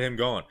they wanted him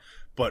gone,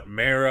 but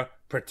Mara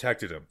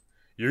protected him.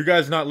 You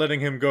guys not letting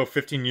him go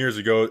 15 years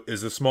ago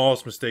is the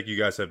smallest mistake you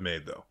guys have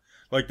made, though.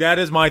 Like, that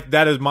is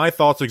my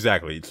thoughts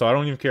exactly. So I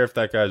don't even care if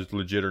that guy's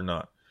legit or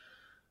not.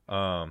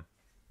 And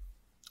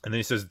then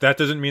he says, that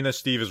doesn't mean that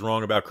Steve is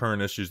wrong about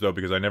current issues, though,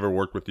 because I never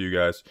worked with you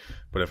guys,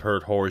 but I've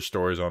heard horror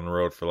stories on the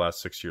road for the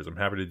last 6 years. I'm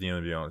happy to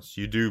be honest.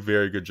 You do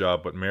very good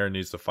job, but Mara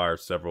needs to fire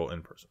several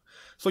in person.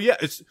 So yeah,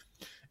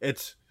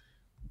 it's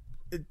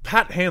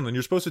Pat Hanlon.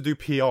 You're supposed to do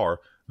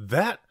PR.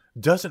 That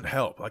doesn't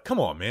help. Like,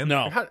 come on, man.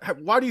 No.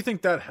 Why do you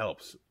think that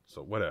helps?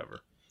 So whatever.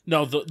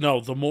 No.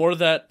 The more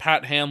that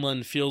Pat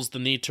Hanlon feels the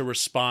need to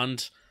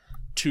respond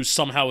to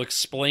somehow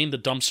explain the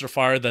dumpster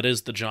fire that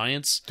is the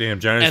Giants. Damn,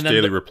 Giants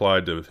Daily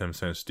replied to him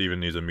saying Steven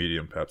needs a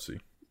medium Pepsi.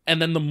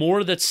 And then the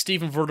more that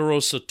Steven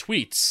Verderosa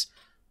tweets,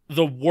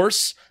 the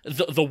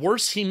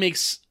worse he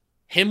makes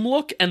him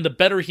look, and the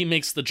better he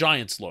makes the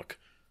Giants look.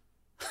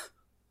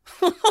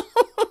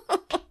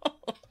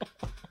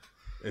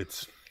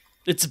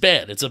 It's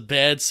bad. It's a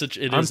bad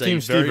situation. I'm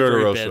team Steve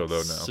Verderosa though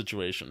now.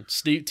 Situation.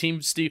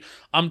 Steve.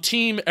 I'm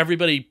team.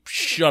 Everybody,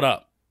 shut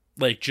up.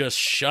 Like, just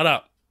shut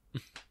up.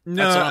 No,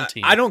 that's what I'm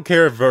team. I don't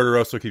care if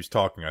Verderosa keeps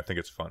talking. I think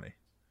it's funny.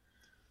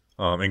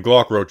 And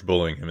Glock Roach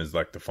bullying him is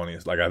like the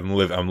funniest. Like, I'm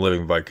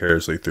living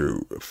vicariously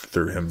through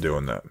him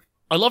doing that.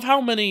 I love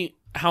we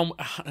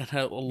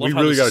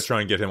really got to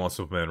try and get him on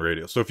Superman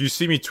Radio. So if you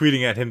see me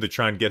tweeting at him to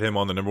try and get him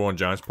on the #1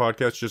 Giants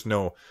podcast, just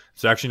know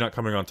it's actually not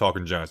coming on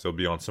Talking Giants. It'll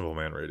be on Simple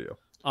Man Radio.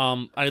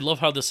 I love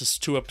how this is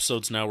 2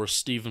 episodes now where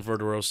Steven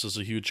Verderosa is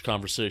a huge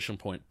conversation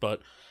point.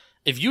 But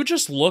if you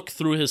just look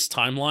through his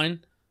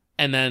timeline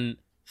and then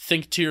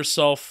think to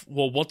yourself,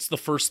 well, what's the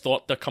first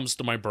thought that comes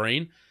to my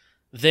brain?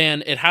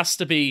 Then it has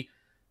to be,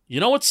 you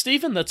know what,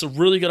 Steven? That's a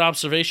really good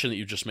observation that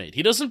you just made.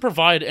 He doesn't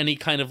provide any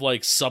kind of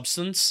like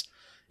substance.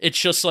 It's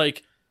just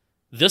like,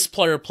 this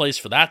player plays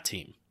for that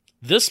team.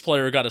 This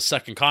player got a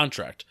second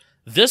contract.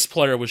 This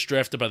player was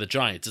drafted by the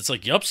Giants. It's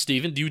like, yup,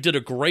 Steven, you did a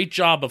great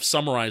job of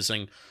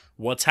summarizing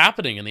what's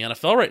happening in the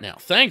NFL right now.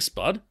 Thanks,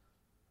 bud.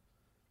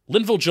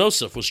 Linval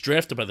Joseph was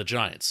drafted by the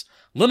Giants.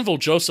 Linval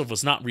Joseph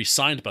was not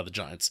re-signed by the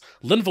Giants.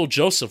 Linval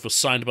Joseph was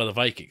signed by the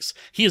Vikings.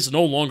 He is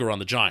no longer on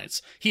the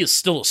Giants. He is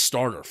still a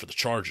starter for the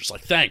Chargers.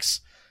 Like,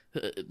 thanks.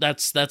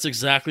 That's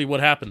exactly what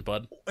happened,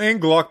 bud. And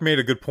Glock made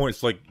a good point.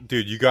 It's like,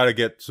 dude, you got to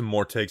get some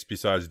more takes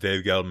besides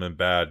Dave Gettleman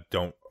bad.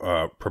 Don't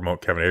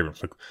promote Kevin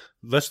Abrams. Like,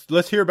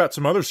 let's hear about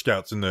some other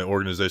scouts in the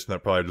organization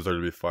that probably deserve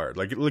to be fired.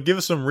 Like, give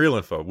us some real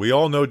info. We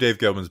all know Dave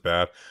Gettleman's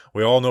bad.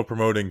 We all know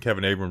promoting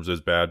Kevin Abrams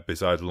is bad.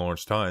 Besides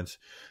Lawrence Tynes,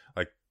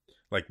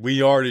 Like,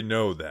 we already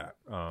know that.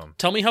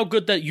 Tell me how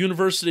good that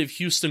University of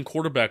Houston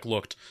quarterback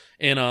looked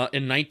in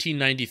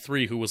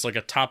 1993, who was like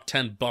a top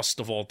 10 bust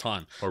of all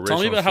time. Tell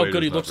me about how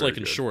good he looks like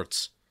in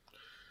shorts.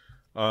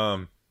 Tell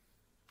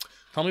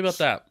me about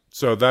that.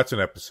 So that's an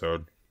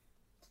episode.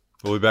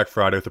 We'll be back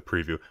Friday with a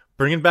preview.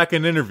 Bringing back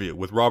an interview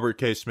with Robert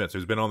K. Smith,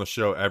 who's been on the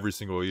show every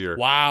single year.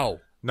 Wow.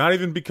 Not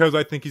even because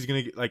I think he's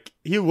going to, like,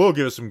 he will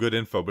give us some good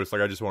info, but it's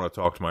like I just want to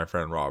talk to my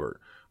friend Robert.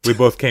 We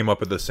both came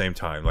up at the same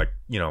time. Like,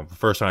 you know, the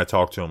first time I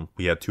talked to him,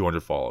 we had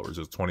 200 followers.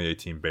 It was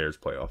 2018 Bears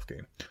playoff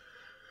game.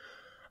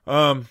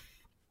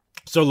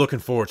 So looking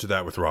forward to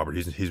that with Robert.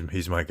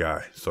 He's my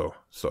guy. So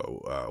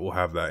we'll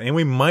have that. And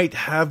we might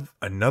have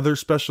another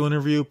special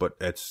interview,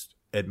 but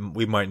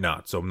we might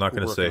not. So I'm not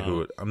going to say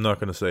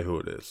who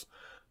it is.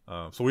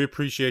 So we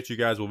appreciate you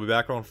guys. We'll be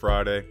back on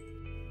Friday.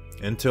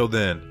 Until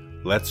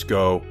then, let's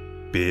go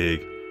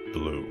Big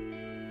Blue.